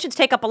conventions?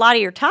 Take up a lot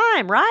of your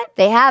time, right?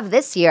 They have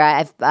this year.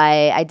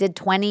 I did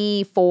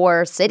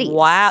 24 cities.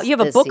 Wow. You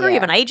have a this booker. You have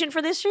year. an agent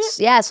for this shit.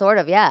 Yeah, sort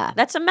of. Yeah.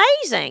 That's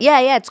amazing.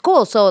 Yeah, it's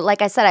cool. So,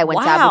 like I said, I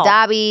went to Wow.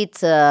 Abu Dhabi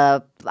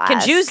to. Can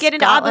Jews get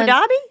into Abu Scotland.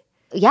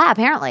 Dhabi? Yeah,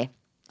 apparently.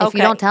 If Okay.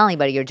 you don't tell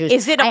anybody, you're Jewish.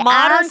 Is it a I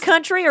modern asked-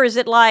 country, or is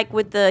it like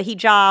with the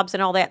hijabs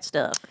and all that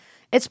stuff?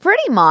 It's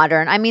pretty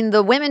modern. I mean,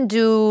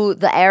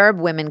 the Arab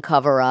women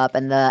cover up,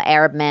 and the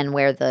Arab men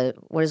wear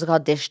what is it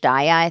called?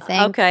 Dishdaya, I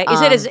think. Okay.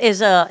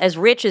 Is it as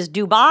rich as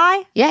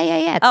Dubai? Yeah.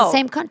 It's the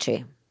same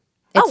country.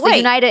 It's wait. the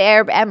United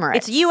Arab Emirates.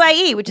 It's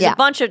UAE, which is a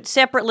bunch of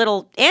separate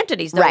little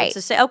entities. Though. Right.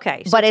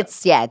 Okay. But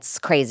it's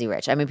crazy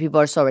rich. I mean, people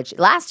are so rich.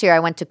 Last year, I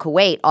went to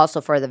Kuwait also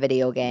for the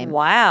video game.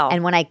 Wow.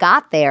 And when I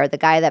got there, the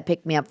guy that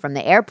picked me up from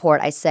the airport,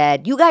 I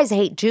said, "You guys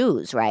hate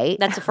Jews, right?"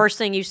 That's the first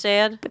thing you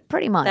said?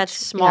 Pretty much. That's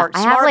smart. Yeah.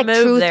 I Smart have like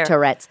move truth there.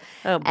 Tourette's.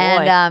 Oh, boy.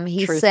 And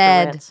he Truth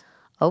said, Tourette's.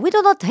 "Oh, we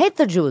do not hate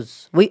the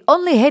Jews. We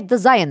only hate the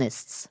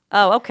Zionists."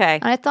 Oh, okay.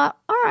 And I thought,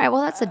 all right,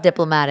 well, that's a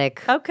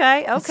diplomatic.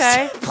 Okay.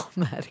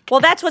 Diplomatic. Well,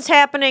 that's what's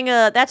happening.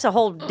 That's a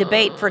whole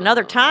debate for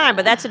another time,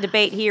 but that's a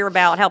debate here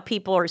about how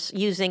people are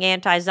using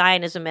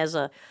anti-Zionism as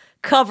a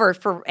cover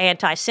for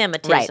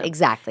anti-Semitism. Right,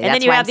 exactly. And That's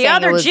then you why have I'm the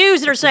saying other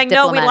Jews that are saying,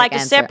 no, we'd like to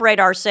answer. separate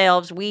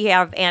ourselves. We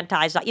have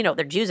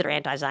they're Jews that are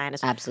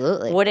anti-Zionist.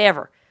 Absolutely.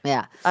 Whatever.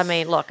 Yeah. I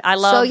mean, look, I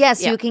love. So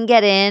yes, you can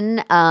get in.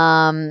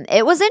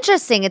 It was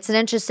interesting. It's an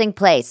interesting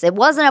place. It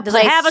wasn't a Does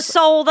place. it have a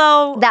soul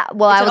though? I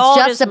Is it all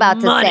was just about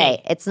money? to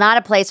say it's not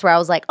a place where I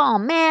was like, oh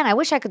man, I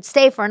wish I could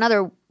stay for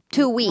another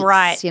 2 weeks.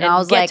 Right. You know, and I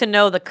was get like, to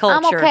know the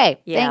culture. I'm okay.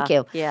 Yeah. Thank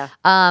you. Yeah.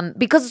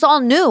 Because it's all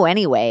new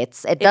anyway.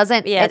 It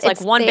doesn't. Yeah. It's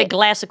like one big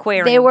glass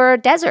aquarium. They were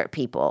desert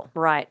people.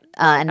 Right.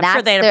 And I'm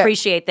sure they'd their-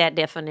 appreciate that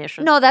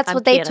definition. No, that's I'm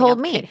what they kidding, told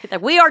I'm me. kidding.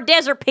 Like, we are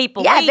desert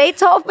people. Yeah, they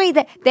told me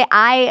that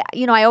I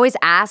always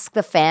ask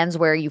the fans,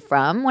 where are you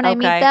from when I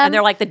meet them? And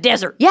they're like, the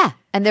desert. Yeah.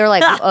 And they're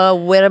like,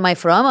 where am I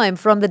from? I'm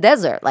from the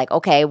desert. Like,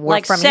 okay, we're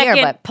Like from second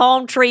here, but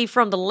palm tree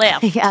from the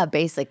left. yeah,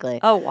 basically.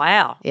 Oh,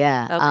 wow.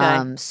 Yeah.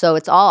 Okay. So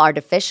it's all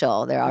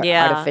artificial. There are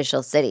Yeah.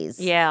 artificial cities.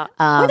 Yeah.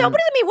 what does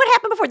it mean? What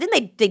happened before?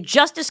 Didn't they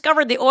just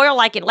discovered the oil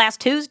like in last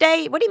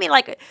Tuesday? What do you mean?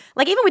 Like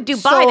even with Dubai,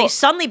 So- they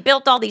suddenly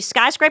built all these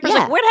skyscrapers. Yeah.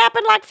 Like what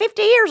happened like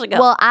 50 years ago?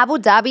 Well, Abu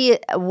Dhabi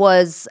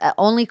was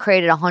only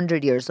created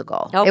 100 years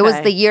ago. It was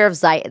Okay. the year of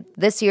Zayed.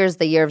 This year is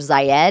the year of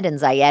Zayed, and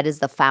Zayed is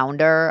the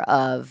founder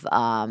of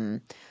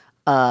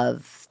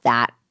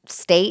that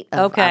state.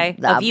 Of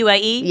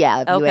UAE?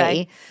 Yeah, of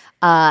Okay.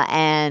 UAE.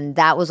 And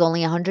that was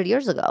only 100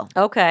 years ago.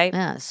 Okay.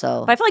 Yeah,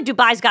 so But I feel like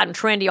Dubai's gotten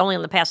trendy only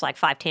in the past like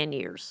 5-10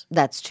 years.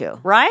 that's true.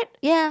 Right?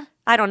 Yeah.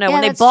 I don't know. Yeah,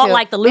 when they that's bought true.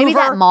 like the Louvre. Maybe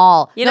that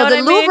mall. You know no, what the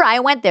I mean? Louvre, I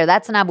went there.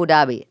 That's in Abu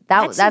Dhabi.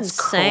 That's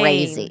insane.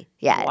 crazy.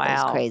 Yeah, Wow. it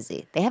was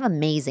crazy. They have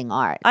amazing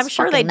art. I'm It's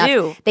sure fucking they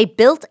nuts. do. They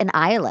built an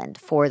island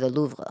for the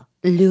Louvre.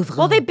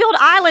 Well, they build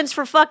islands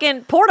for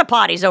fucking porta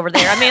potties over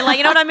there. I mean, like,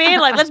 you know what I mean?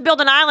 Like, let's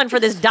build an island for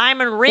this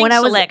diamond ring when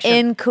selection. I was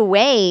in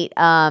Kuwait,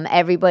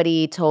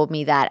 everybody told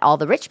me that all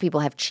the rich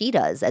people have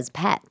cheetahs as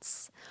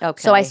pets. Okay,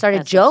 So I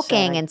started that's joking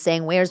upsetting. and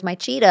saying, "Where's my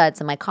cheetah?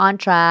 It's in my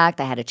contract.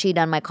 I had a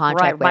cheetah on my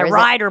contract. Right, my Where is it?"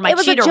 rider, my It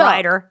was a cheetah joke.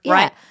 rider, Yeah.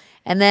 right.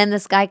 And then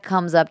this guy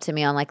comes up to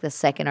me on like the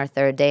second or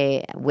third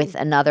day with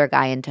another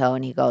guy in tow,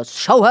 and he goes,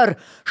 show her.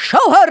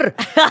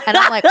 And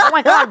I'm like, oh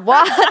my God,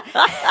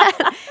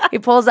 what? He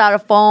pulls out a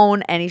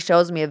phone and he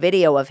shows me a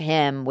video of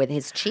him with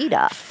his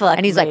cheetah. Fuck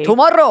and he's me. like,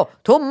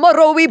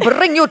 tomorrow we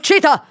bring you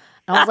cheetah.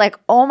 And I was like,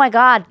 oh my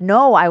God,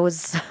 no, I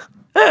was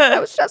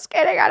just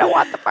kidding. I don't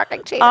want the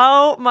fucking cheetah.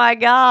 Oh my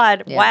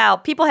God. Yeah. Wow.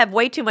 People have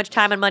way too much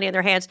time and money in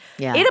their hands.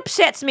 Yeah. It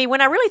upsets me when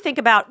I really think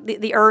about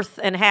the earth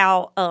and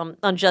how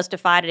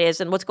unjustified it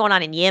is and what's going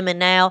on in Yemen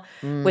now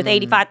with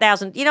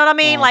 85,000. You know what I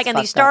mean? Yeah, like, it's and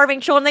these fucked up.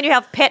 starving children. Then you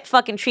have pet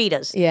fucking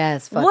cheetahs. Yeah,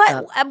 it's fucked What?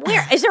 up.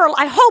 Where is there?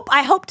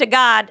 I hope to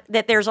God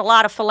that there's a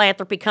lot of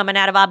philanthropy coming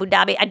out of Abu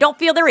Dhabi. I don't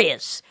feel there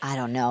is. I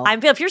don't know. I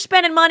feel if you're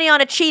spending money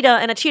on a cheetah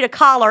and a cheetah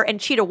collar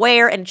and cheetah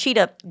wear and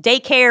cheetah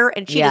daycare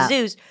and cheetah Yeah.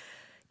 zoos,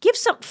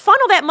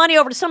 funnel that money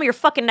over to some of your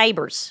fucking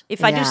neighbors,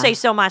 if I do Yeah. say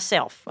so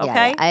myself.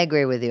 Okay, Yeah, I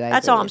agree with you.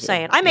 that's all I'm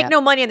saying. I make no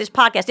money on this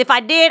podcast. If I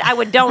did, I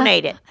would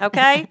donate it.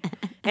 Okay,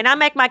 and I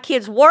make my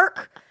kids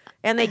work.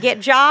 And they get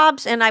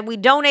jobs, and we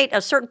donate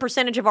a certain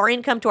percentage of our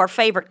income to our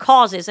favorite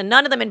causes, and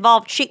none of them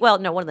involve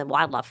one of them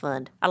Wildlife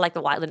Fund. I like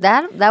the Wildlife.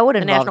 That would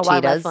The involve National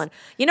Wildlife cheetahs. Fund.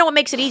 You know what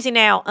makes it easy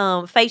now?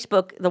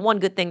 Facebook, the one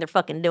good thing they're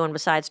fucking doing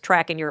besides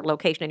tracking your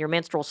location and your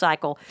menstrual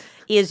cycle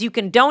is you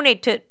can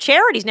donate to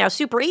charities now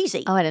super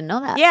easy. Oh, I didn't know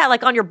that. Yeah,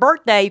 like on your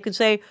birthday, you can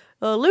say,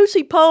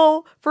 Lucy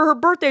Poe, for her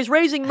birthday, is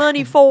raising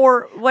money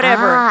for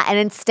whatever. And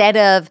instead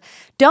of,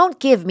 don't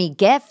give me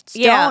gifts,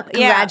 Yeah, don't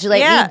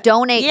congratulate me,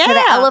 donate to the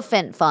yeah.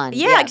 elephant fund.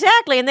 Yeah,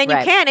 exactly. And then you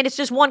Right. can, and it's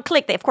just one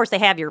click. Of course, they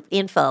have your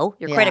info,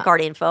 your credit Yeah.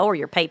 card info, or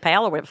your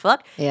PayPal, or whatever the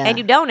fuck, Yeah. and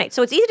you donate.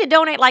 So it's easy to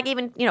donate, like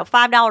even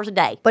 $5 a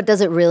day. But does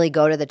it really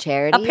go to the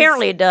charities?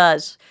 Apparently it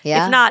does.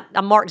 Yeah? If not,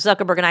 Mark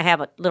Zuckerberg and I have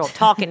a little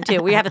talking to.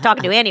 We have to talk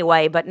to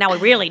anyway, but now we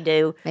really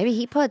do. Maybe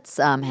he puts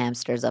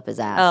hamsters up his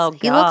ass. Oh,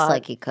 He looks God.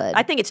 like he could.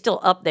 I think it's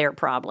still up there,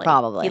 probably.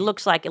 Probably. He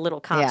looks like a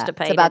little yeah,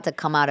 constipated. it's about to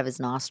come out of his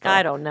nostril.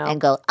 I don't know.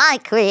 And go, I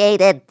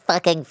created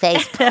fucking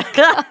Facebook.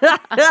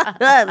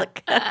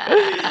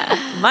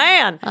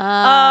 Man.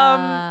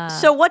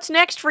 So what's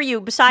next for you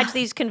besides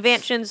these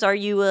conventions? Are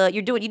you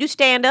you do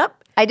stand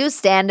up? I do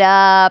stand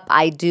up.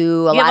 I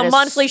do a lot of... You have a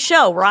monthly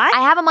show, right?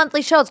 I have a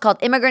monthly show. It's called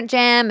Immigrant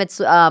Jam. It's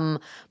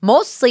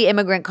mostly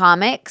immigrant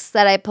comics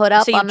that I put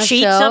up on the show. So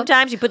you cheat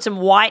sometimes? You put some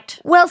white?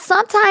 Well,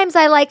 sometimes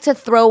I like to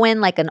throw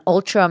in like an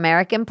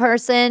ultra-American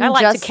person. I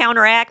like to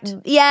counteract.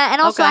 Yeah,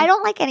 and also I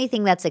don't like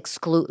anything that's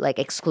excludes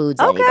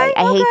anybody.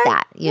 I hate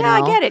that, you know?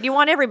 I get it. You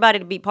want everybody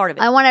to be part of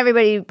it. I want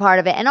everybody to be part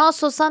of it. And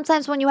also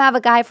sometimes when you have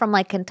a guy from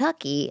like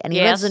Kentucky and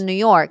he lives in New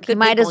York, he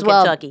might as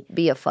well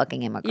be a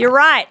fucking immigrant. You're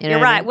right. You know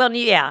You're right. I mean? Well,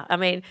 yeah. I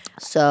mean.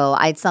 So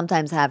I'd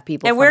sometimes have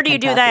people And from where do you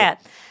Kentucky. do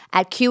that?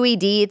 At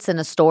QED, it's in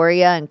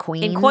Astoria and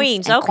Queens. In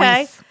Queens, and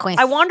okay. Queens.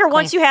 I wonder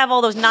once you have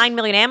all those 9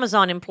 million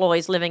Amazon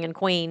employees living in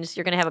Queens,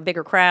 you're going to have a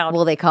bigger crowd.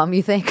 Will they come,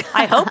 you think?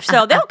 I hope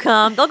so. They'll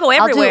come. They'll go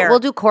everywhere. We'll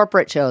do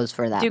corporate shows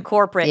for them. Do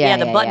corporate. Yeah,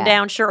 the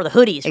button-down shirt or the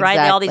hoodies,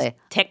 right? All these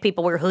tech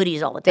people wear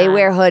hoodies all the time. They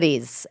wear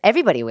hoodies.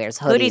 Everybody wears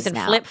hoodies and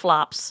now.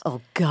 flip-flops.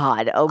 Oh,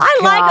 God. Oh, I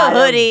like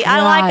a hoodie.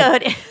 I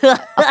like a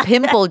hoodie. A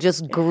pimple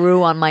just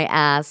grew on my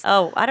ass.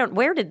 Oh, I don't.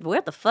 Where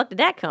the fuck did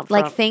that come from?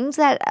 Like things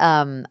that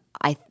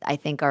I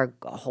think are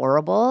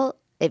horrible.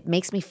 It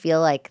makes me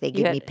feel like they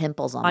give me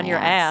pimples on your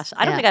ass.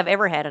 I don't think I've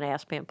ever had an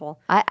ass pimple.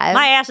 My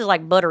ass is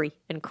like buttery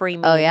and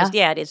creamy. Oh, yeah?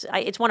 Yeah, it is.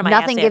 It's one of my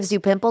Nothing ass gives ants. you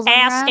pimples on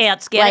ass your ass?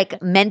 ants.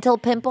 Like mental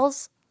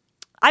pimples?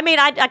 I mean,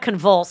 I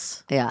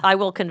convulse. Yeah. I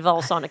will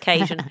convulse on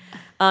occasion.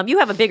 You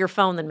have a bigger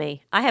phone than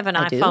me. I have an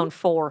iPhone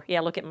 4. Yeah,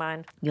 look at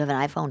mine. You have an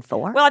iPhone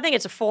 4? Well, I think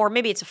it's a 4.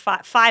 Maybe it's a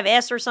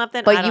 5S or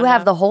something. But you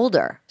have the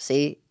holder.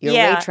 See? You're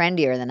way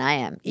trendier than I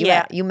am.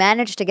 You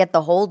managed to get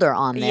the holder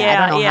on there.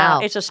 I don't know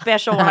how. It's a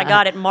special one I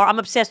got at I'm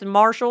obsessed with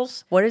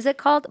Marshalls. What is it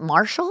called?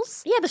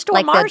 Marshalls? Yeah, the store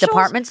like Marshalls. The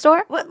department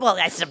store? Well,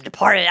 that's a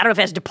department. I don't know if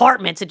it has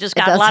departments. It just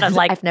got a lot of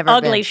like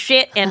ugly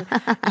shit and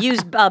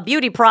used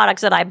beauty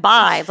products that I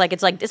buy.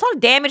 It's a lot of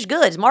damaged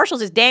goods.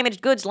 Marshalls is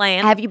damaged goods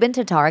land. Have you been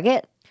to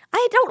Target?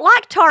 I don't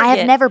like Target. I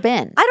have never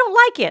been. I don't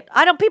like it.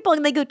 I don't. People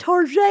and they go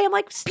Target. I'm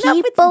like,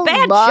 people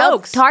bad love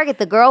jokes. Target.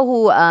 The girl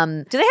who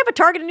do they have a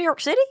Target in New York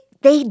City?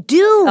 They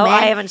do, man.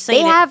 I haven't seen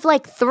They it. have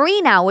like 3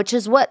 now, which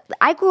is what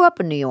I grew up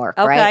in New York,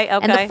 right? Okay.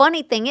 And the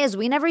funny thing is,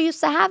 we never used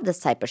to have this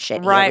type of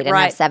shit. Right, here. We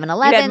didn't have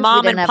 7-Elevens. You had mom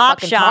we didn't and have pop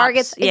fucking shops.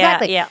 Targets. Yeah,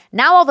 Exactly. yeah.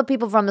 Now all the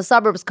people from the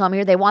suburbs come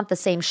here. They want the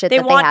same shit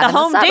that want they have the in the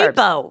Home suburbs.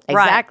 Depot.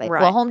 Right, Exactly.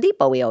 right. Well, Home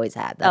Depot we always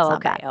had. That's not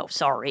okay. bad. Oh,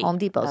 sorry. Home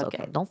Depot's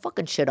okay. Don't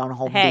fucking shit on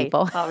Home Hey.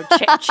 Depot.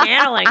 Oh,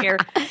 channeling here.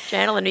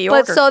 Channeling New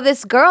Yorker. But so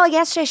this girl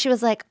yesterday, she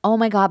was like, "Oh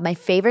my God, my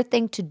favorite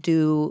thing to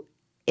do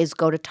is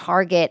go to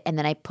Target, and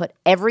then I put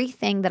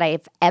everything that I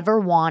have ever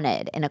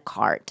wanted in a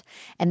cart,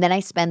 and then I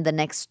spend the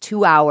next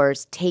 2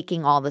 hours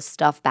taking all the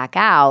stuff back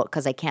out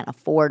because I can't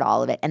afford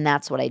all of it, and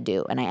that's what I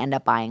do, and I end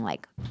up buying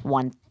like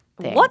one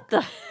thing." What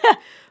the?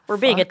 We're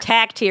being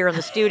attacked here in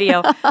the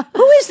studio.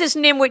 Who is this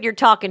nimwit you're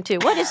talking to?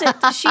 What is it?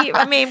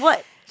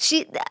 What?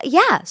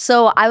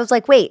 So I was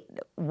like, wait,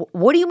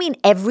 what do you mean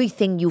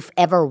everything you've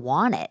ever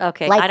wanted?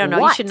 Okay, like I don't know.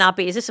 What? You should not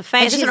be. Is this a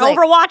fan? And Is this she's an like,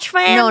 Overwatch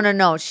fan?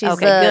 No. She's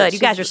okay, good. You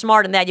guys are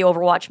smart in that, you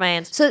Overwatch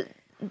fans. So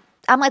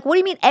I'm like, what do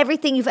you mean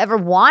everything you've ever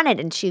wanted?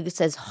 And she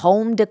says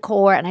home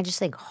decor. And I just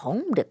think,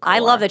 home decor? I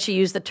love that she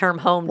used the term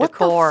home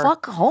decor. What the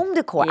fuck, home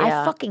decor?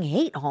 Yeah. I fucking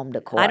hate home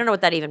decor. I don't know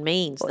what that even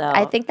means, though.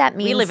 I think that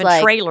means we live in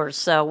like, trailers,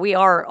 so we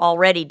are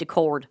already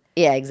decored.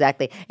 Yeah,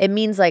 exactly. It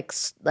means like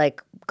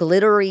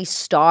glittery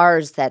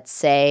stars that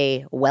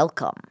say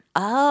welcome.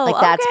 Oh, like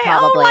that's okay.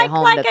 probably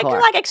home decor.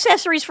 Like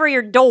accessories for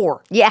your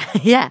door. Yeah.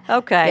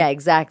 Okay. Yeah,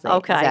 exactly.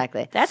 Okay.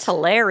 Exactly. That's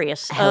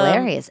hilarious.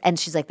 Hilarious. And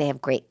she's like, they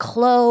have great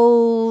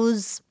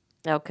clothes.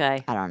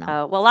 Okay. I don't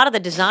know. Well, a lot of the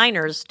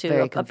designers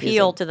to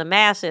appeal to the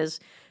masses,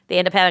 they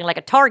end up having like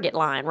a Target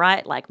line,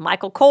 right? Like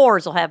Michael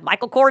Kors will have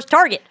Michael Kors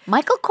Target.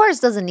 Michael Kors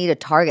doesn't need a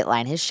Target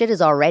line. His shit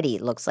is already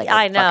looks like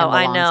I know.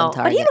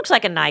 But But he looks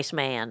like a nice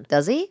man.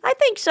 Does he? I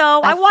think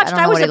so. I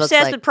was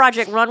obsessed with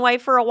Project Runway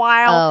for a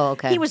while. Oh,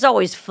 okay. He was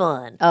always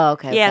fun. Oh,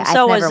 okay. Yeah, okay. and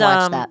so I've never was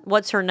watched that.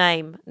 what's her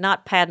name?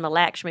 Not Padma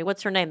Lakshmi.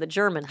 What's her name? The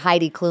German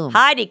Heidi Klum.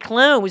 Heidi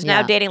Klum, who's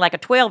now dating like a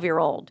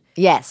 12-year-old.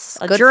 Yes,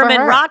 A good German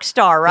for her. rock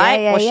star, right?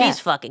 Yeah, well, yeah. she's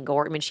fucking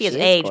gorgeous. I mean, she has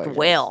is aged gorgeous.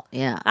 well.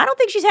 Yeah. I don't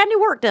think she's had any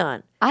work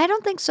done. I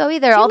don't think so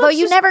either. Although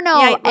you never know.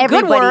 Yeah, good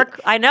everybody,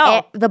 work. I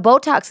know. The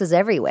Botox is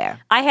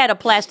everywhere. I had a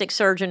plastic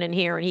surgeon in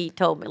here, and he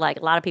told me, like,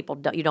 a lot of people,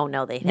 you don't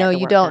know they have No, the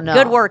you work don't done. know.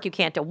 Good work, you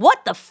can't do.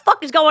 What the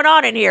fuck is going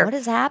on in here? What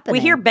is happening? We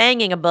hear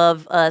banging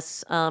above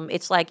us.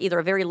 It's like either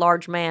a very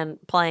large man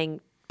playing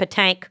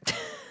petanque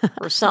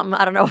or something.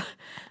 I don't know.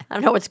 I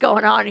don't know what's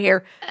going on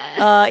here.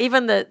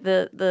 Even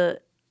the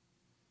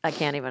I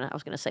can't even. I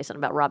was going to say something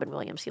about Robin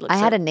Williams. He looks. I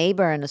had a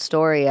neighbor in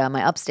Astoria,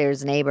 my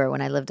upstairs neighbor,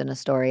 when I lived in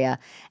Astoria,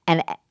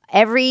 and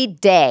every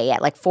day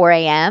at like 4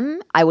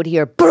 a.m., I would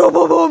hear boom,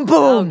 boom, boom,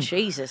 boom. Oh,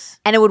 Jesus.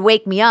 And it would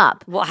wake me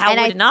up. Well, how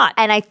would it not?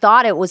 And I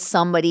thought it was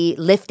somebody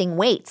lifting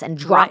weights and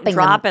dropping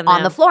them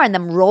on the them. floor and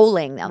them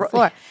rolling on the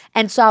floor.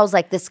 And so I was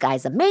like, this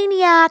guy's a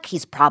maniac.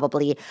 He's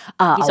probably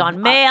he's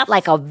on meth.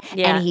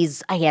 And he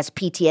has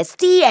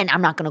PTSD, and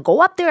I'm not going to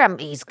go up there.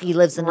 He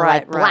lives in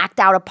a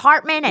blacked out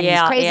apartment, and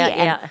he's crazy.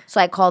 And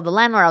so I called the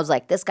landlord. I was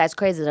like, this guy's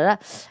crazy. Da,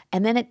 da.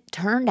 And then it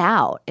turned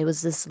out it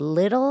was this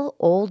little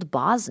old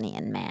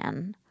Bosnian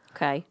man.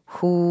 Okay.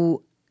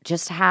 Who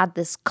just had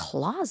this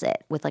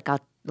closet with like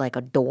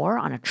a door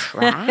on a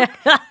track,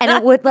 and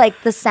it would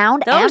like the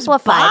sound Those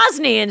amplified.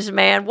 Bosnians,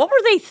 man, what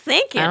were they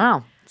thinking? I don't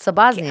know. It's the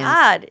Bosnians.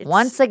 God,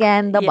 Once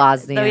again, the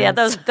Bosnians. Yeah,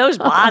 those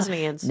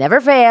Bosnians. Never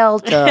fail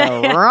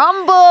to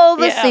rumble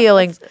the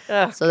ceilings.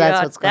 Oh, so that's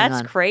God, what's going on.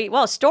 That's great.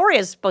 Well, Astoria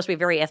is supposed to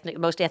be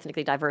most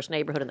ethnically diverse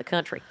neighborhood in the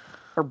country,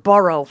 or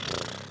borough.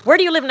 Where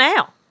do you live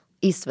now?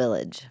 East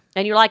Village.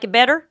 And you like it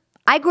better?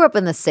 I grew up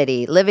in the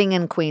city. Living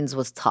in Queens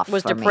was tough.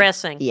 Was for me.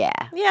 depressing. Yeah.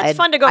 Yeah, it's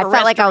fun to go to I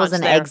felt like I was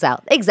in restaurants there.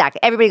 exile. Exactly.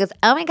 Everybody goes,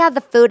 "Oh my God,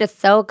 the food is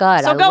so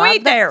good. So I go love eat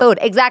the there." Food.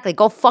 Exactly.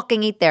 Go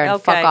fucking eat there and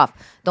Okay. fuck off.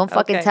 Don't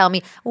fucking Okay. tell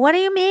me. What do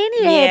you mean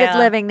you hated Yeah.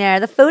 living there?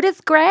 The food is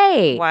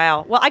great.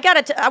 Wow. Well,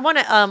 I want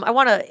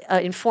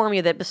to inform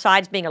you that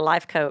besides being a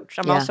life coach,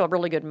 I'm Yeah. also a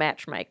really good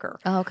matchmaker.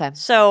 Oh, okay.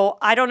 So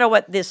I don't know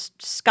what this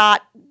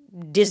Scott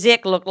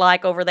Disick looked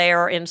like over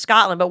there in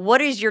Scotland, but what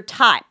is your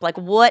type? Like,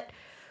 what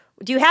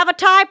do you have a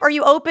type? Are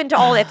you open to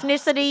all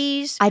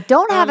ethnicities? I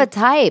don't have a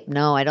type.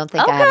 No, I don't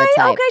think Okay, I have a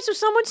type. okay. So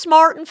someone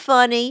smart and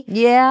funny.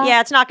 Yeah.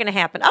 Yeah, it's not going to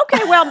happen. Okay,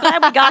 well, I'm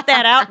glad we got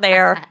that out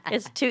there.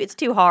 It's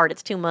too hard.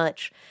 It's too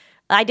much.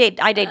 I date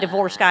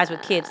divorced guys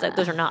with kids.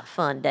 Those are not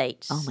fun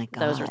dates. Oh, my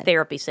Those are God.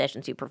 therapy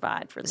sessions you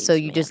provide for these. So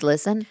you men. just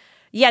listen?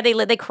 Yeah, they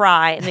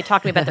cry and they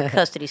talk to me about their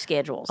custody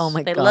schedules. Oh,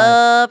 my they God.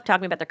 love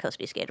talking about their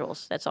custody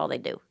schedules. That's all they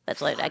do.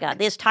 That's like I got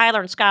this Tyler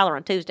and Skylar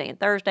on Tuesday and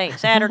Thursday and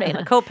Saturday and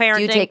the co-parenting.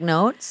 Do you take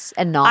notes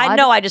and nod? I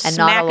know. I just and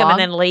nod smack them along? and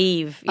then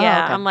leave.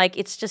 Yeah, okay. I'm like,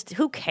 it's just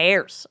who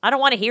cares? I don't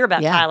want to hear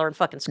about Yeah. Tyler and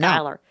fucking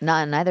Skylar.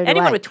 No, neither do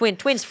Anyone I. with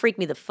twins freak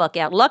me the fuck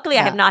out. Luckily,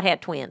 I have not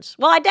had twins.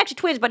 Well, I had actually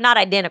twins, but not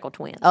identical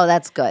twins. Oh,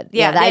 that's good.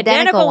 yeah, the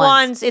identical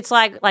ones. It's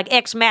like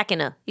Ex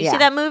Machina. You see Yeah.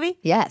 that movie?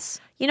 Yes.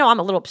 You know, I'm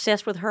a little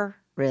obsessed with her.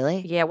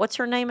 Really? Yeah, what's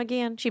her name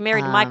again? She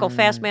married Michael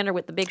Fassbender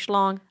with the big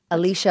schlong.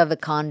 Alicia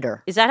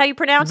Vikander. Is that how you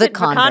pronounce it?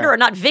 Vikander. Vikander or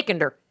not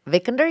Vikander?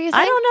 Vikander, you think?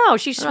 I don't know.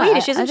 She's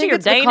Swedish, isn't she? Or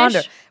it's Danish?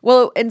 Vikander.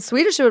 Well, in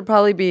Swedish it would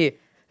probably be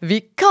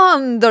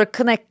Vikander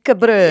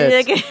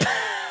knäckebröd.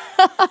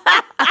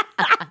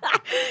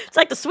 It's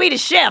like the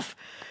Swedish chef.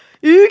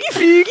 Ja,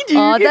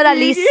 det är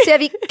Alicia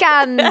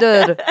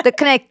Vikander. The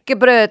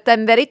knäckebröd.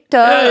 I'm very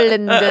tall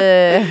and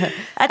I'm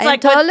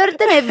like taller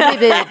than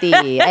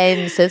everybody.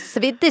 I'm so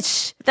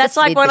Swedish. That's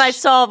like when I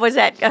saw was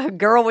that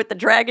girl with the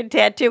dragon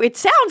tattoo. It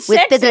sounds with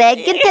sexy. the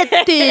dragon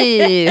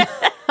tattoo.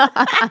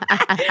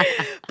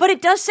 But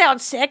it does sound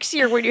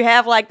sexier when you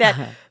have like that.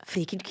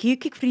 You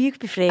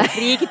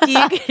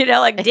know,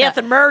 like death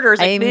and murder.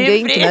 It's like, I'm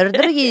going to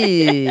murder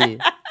you.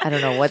 I don't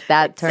know what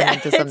that turned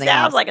into something It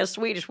sounds else. like a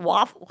Swedish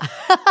waffle.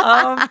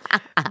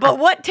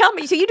 But tell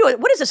me, so you do it.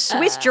 What is a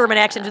Swiss German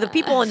accent? Do the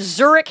people in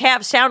Zurich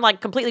sound like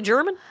completely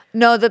German?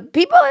 No, the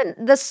people in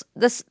the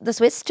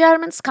Swiss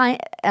Germans kind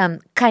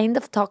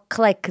of talk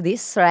like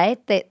this, right?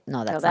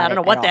 No, that's not I don't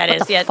know it what at that all. is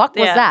What the yet. fuck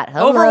was Yeah. that?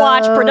 Hello?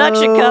 Overwatch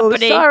production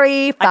company.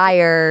 Sorry,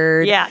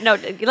 fired. Yeah, no.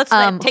 Let's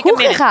take a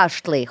minute.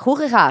 Hurricastli,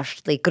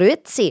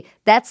 grüezi.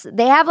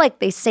 They have like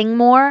they sing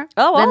more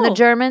than the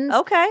Germans.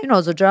 Okay. You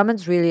know, the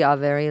Germans really are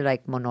very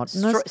like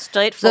monotonous.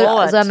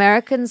 Straightforward. The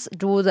Americans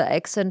do the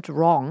accent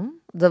wrong.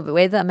 The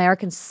way the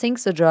Americans think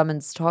the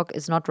Germans talk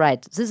is not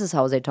right. This is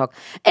how they talk.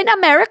 In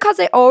America,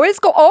 they always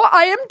go, "Oh,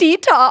 I am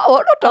Dieter."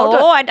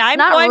 Oh, and I'm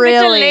going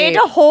with the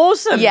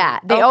Lederhosen. Yeah,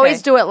 they Okay.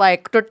 always do it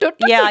like.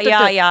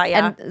 Yeah.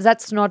 And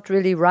that's not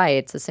really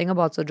right. The thing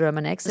about the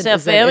German accent They're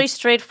is that very it's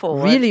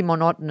straightforward. really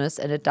monotonous,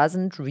 and it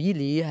doesn't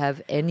really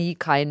have any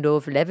kind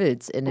of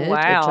levels in it.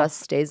 Wow. It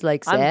just stays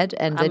like that,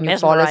 and I'm then you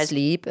fall mesmerized.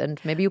 asleep, and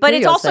maybe you But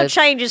kill it also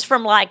yourself. changes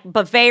from like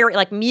Bavaria,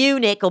 like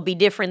Munich will be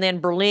different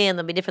than Berlin,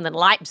 will be different than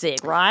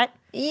Leipzig, right?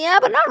 Yeah,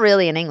 but not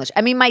really in English.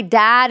 I mean, my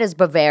dad is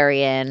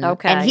Bavarian.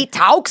 Okay. And he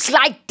talks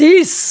like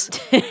this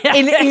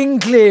in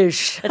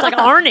English. It's like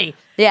Arnie.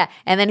 Yeah.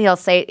 And then he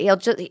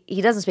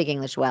doesn't speak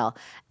English well.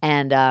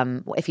 And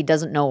if he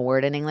doesn't know a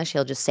word in English,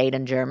 he'll just say it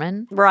in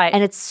German. Right.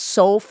 And it's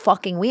so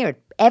fucking weird.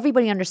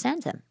 Everybody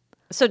understands him.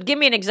 So give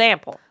me an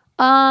example.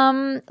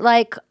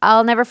 Like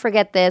I'll never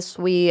forget this.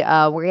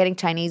 We're getting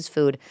Chinese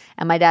food,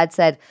 and my dad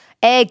said,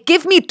 "Hey,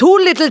 give me 2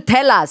 little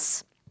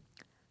tellas."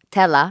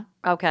 Tella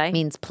Okay.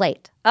 means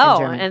plate. in Oh,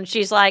 German. and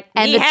she's like,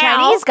 And "Ni the hao."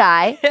 Chinese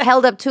guy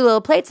held up 2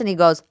 little plates and he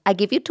goes, "I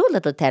give you 2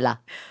 little tella."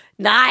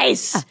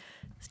 Nice.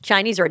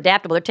 Chinese are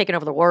adaptable. They're taking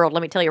over the world.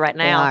 Let me tell you right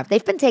They now. are.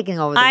 They've been taking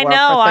over the I world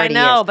know, for 30 I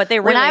know, years. but they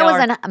When really I was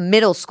are. in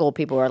middle school,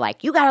 people were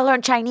like, "You got to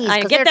learn Chinese." I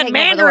 'cause get they're that taking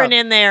over the Mandarin world."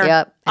 in there.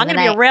 Yep. I'm going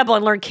to be a rebel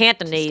and learn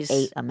Cantonese.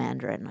 Ate a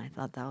Mandarin. I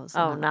thought that was.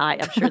 Oh, no.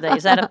 I'm sure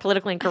is that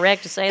politically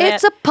incorrect to say that?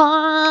 It's a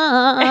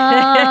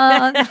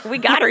pun. We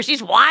got her.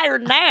 She's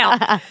wired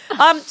now.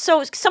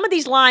 So some of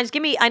these lines,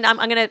 give me. I'm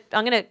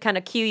gonna kind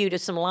of cue you to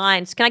some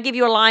lines. Can I give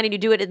you a line and you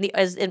do it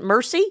in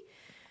Mercy?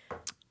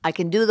 I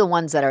can do the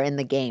ones that are in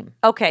the game.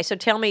 Okay, so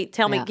tell me,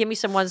 Yeah. give me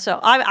some ones. So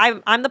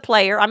I'm the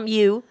player. I'm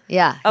you.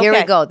 Yeah. Here we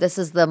Okay. go. This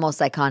is the most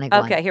iconic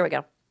one. Okay, here we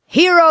go.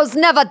 Heroes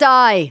never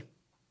die.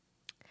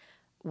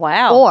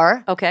 Wow.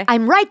 Or okay.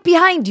 I'm right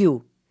behind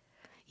you.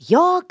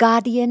 Your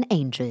guardian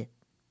angel.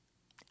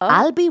 Oh.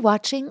 I'll be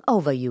watching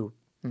over you.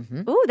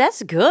 Ooh,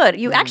 that's good.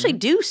 You actually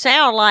do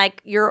sound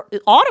like you're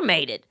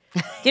automated.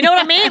 Do you know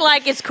what I mean?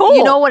 Like, it's cool.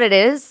 You know what it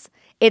is?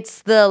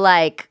 It's the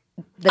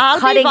I'll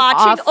cutting be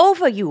watching off.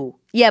 over you.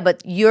 Yeah,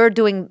 but you're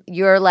doing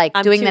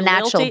I'm the too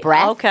natural lilty?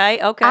 breath. Okay.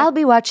 I'll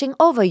be watching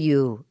over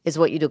you is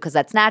what you do because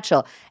that's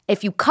natural.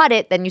 If you cut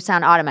it, then you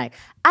sound automatic.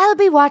 I'll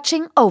be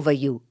watching over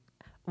you.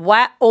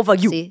 What over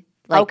you? See?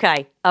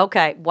 Okay.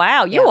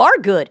 Wow, you are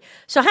good.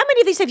 So how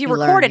many of these have you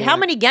recorded? learn, How yeah.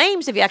 many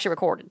games have you actually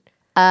recorded?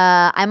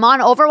 I'm on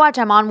Overwatch,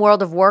 I'm on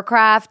World of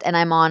Warcraft, and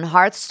I'm on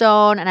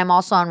Hearthstone, and I'm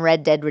also on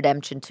Red Dead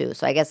Redemption 2.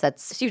 So I guess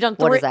that's, So you've done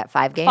what is that,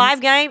 5 games?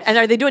 5 games? And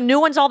are they doing new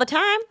ones all the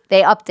time?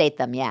 They update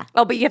them, yeah.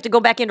 Oh, but you have to go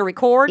back in to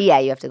record? Yeah,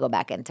 you have to go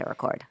back in to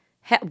record.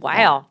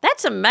 Wow,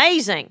 that's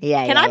amazing.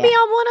 Yeah, Can yeah, I be yeah.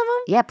 on one of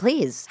them? Yeah,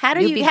 please. How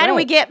do You'd be how do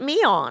we great. get me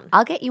on?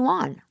 I'll get you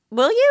on.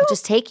 Will you? I'll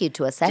just take you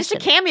to a session. Just a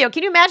cameo.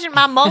 Can you imagine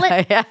my mullet?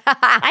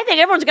 I think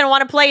everyone's going to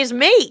want to play as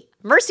me.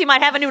 Mercy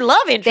might have a new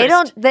love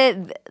interest. They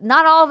don't.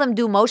 Not all of them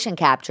do motion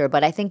capture,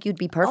 but I think you'd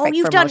be perfect. Oh,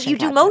 you've for done. motion You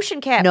do capture.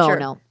 motion capture.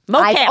 No.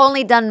 Mocap. I've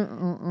only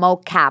done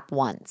mocap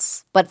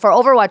once, but for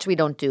Overwatch we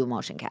don't do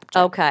motion capture.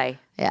 Okay.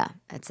 Yeah,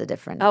 it's a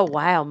different. Oh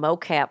wow,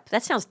 mocap.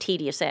 That sounds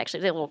tedious.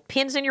 Actually, little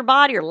pins in your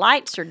body, or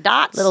lights, or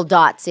dots. Little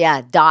dots,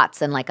 yeah,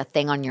 dots, and like a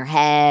thing on your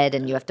head,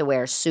 and you have to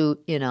wear a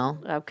suit. You know.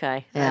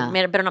 Okay. Yeah.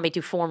 Man, it better not be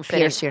too form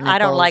fitting. Pierce your I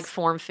don't nipples. like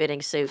form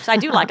fitting suits. I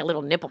do like a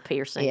little nipple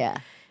piercing. Yeah.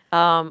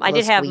 I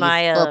did have Squeeze,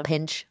 my little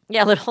pinch.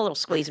 Yeah, a little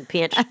squeeze and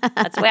pinch.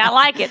 That's the way I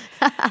like it.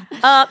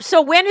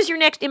 So when is your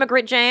next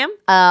Immigrant Jam?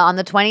 On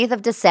the 20th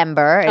of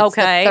December. It's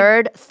Okay. the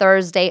third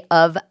Thursday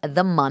of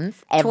the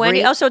month.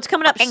 Oh, so it's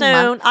coming up soon.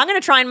 month. I'm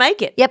going to try and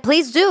make it. Yeah,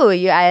 please do.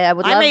 I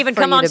would I love may even for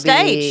come you on to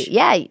stage.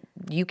 Yeah,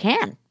 you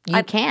can.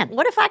 You can.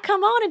 What if I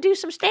come on and do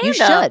some stand-up? You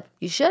should.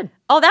 You should.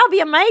 Oh, that would be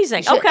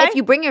amazing. Should- Okay. If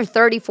you bring your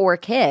 34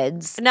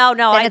 kids. No,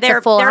 then it's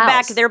a full they're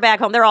house. back. They're back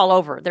home. They're all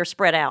over. They're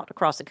spread out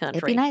across the country.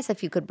 It'd be nice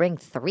if you could bring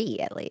 3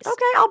 at least.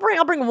 Okay, I'll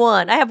bring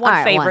one. I have one All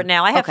right, favorite one.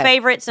 now. I have Okay.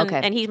 favorites, and,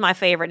 Okay. and he's my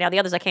favorite. Now the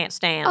others I can't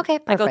stand. Okay,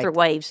 I go perfect. through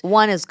waves.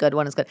 One is good.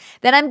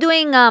 Then I'm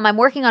doing. I'm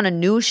working on a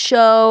new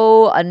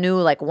show, a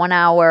new 1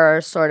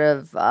 hour sort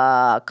of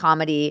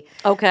comedy.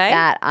 Okay.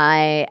 That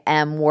I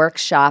am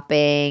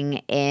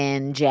workshopping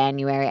in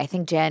January. I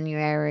think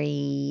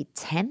January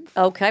 10th.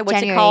 Okay, what's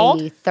it January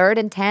called? 3rd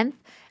and 10th.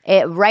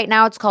 Right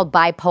now it's called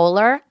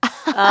Bipolar.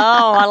 Oh,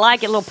 I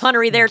like it. A little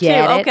punnery there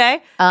Get too. it?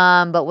 Okay.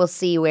 But we'll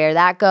see where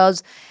that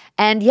goes.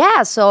 And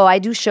yeah, so I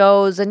do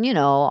shows and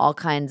all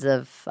kinds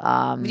of.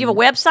 Do you have a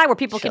website where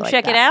people shit can like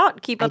check it that.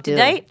 out? Keep I up to do.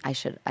 date. I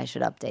should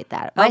update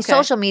that. My Okay.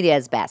 social media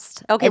is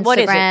best. Okay, Instagram, what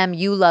is it?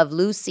 You Love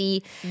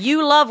Lucy.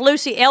 You Love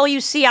Lucy,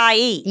 Lucie.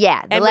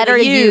 Yeah, the And with letter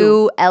a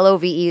U,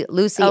 LOVE,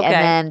 Lucy, Okay. and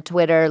then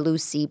Twitter,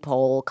 Lucy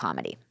Pole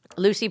Comedy.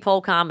 Lucy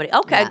Pole Comedy.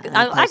 Okay. Yeah,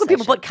 I like when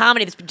people put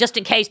comedy just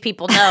in case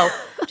people know.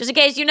 Just in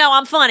case you know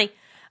I'm funny.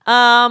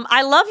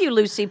 I love you,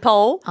 Lucy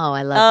Pole. Oh,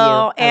 I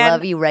love you. I and-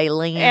 love you,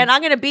 Raylene. And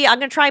I'm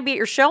gonna try and be at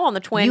your show on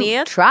the 20th.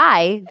 you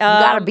try. You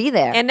gotta be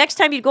there. And next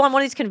time you go on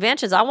one of these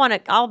conventions,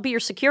 I'll be your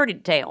security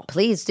detail.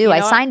 Please do. You I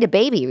know- signed a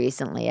baby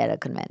recently at a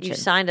convention. You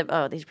signed up.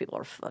 Oh, these people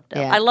are fucked up.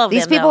 Yeah. I love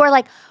these them, people though. were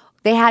like,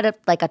 they had a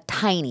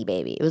tiny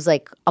baby. It was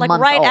like a like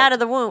month right old. out of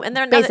the womb, and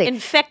they're Basically.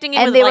 infecting it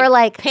And with they were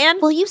like, pen.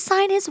 "Will you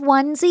sign his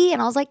onesie?"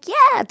 And I was like,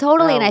 "Yeah,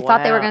 totally." Oh, and I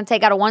thought they were wow. going to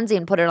take out a onesie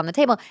and put it on the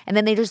table, and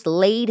then they just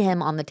laid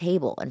him on the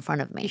table in front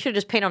of You me. should have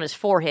just painted on his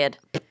forehead.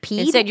 Peed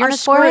And said, on "You're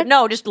his screwed." forehead?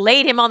 No, just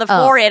laid him on the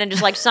forehead and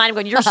just signed him,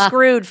 going, "You're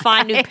screwed.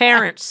 Find new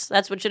parents."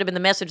 That's what should have been the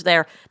message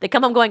there. They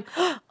come home going,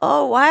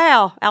 "Oh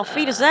wow,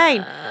 Alfida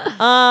Zane."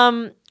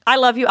 I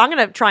love you. I'm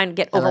going to try and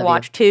get love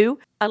Overwatch 2.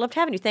 I loved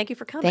having you. Thank you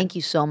for coming. Thank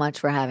you so much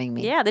for having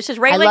me. Yeah, this is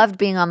I Raylan. loved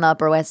being on the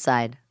Upper West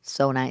Side.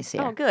 So nice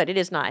here. Oh, good. It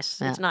is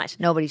nice. It's nice.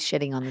 Nobody's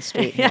shitting on the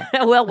street. Here.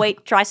 Well,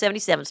 wait. Try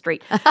 77th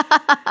Street.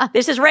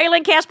 This is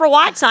Raylan Casper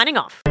White signing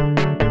off.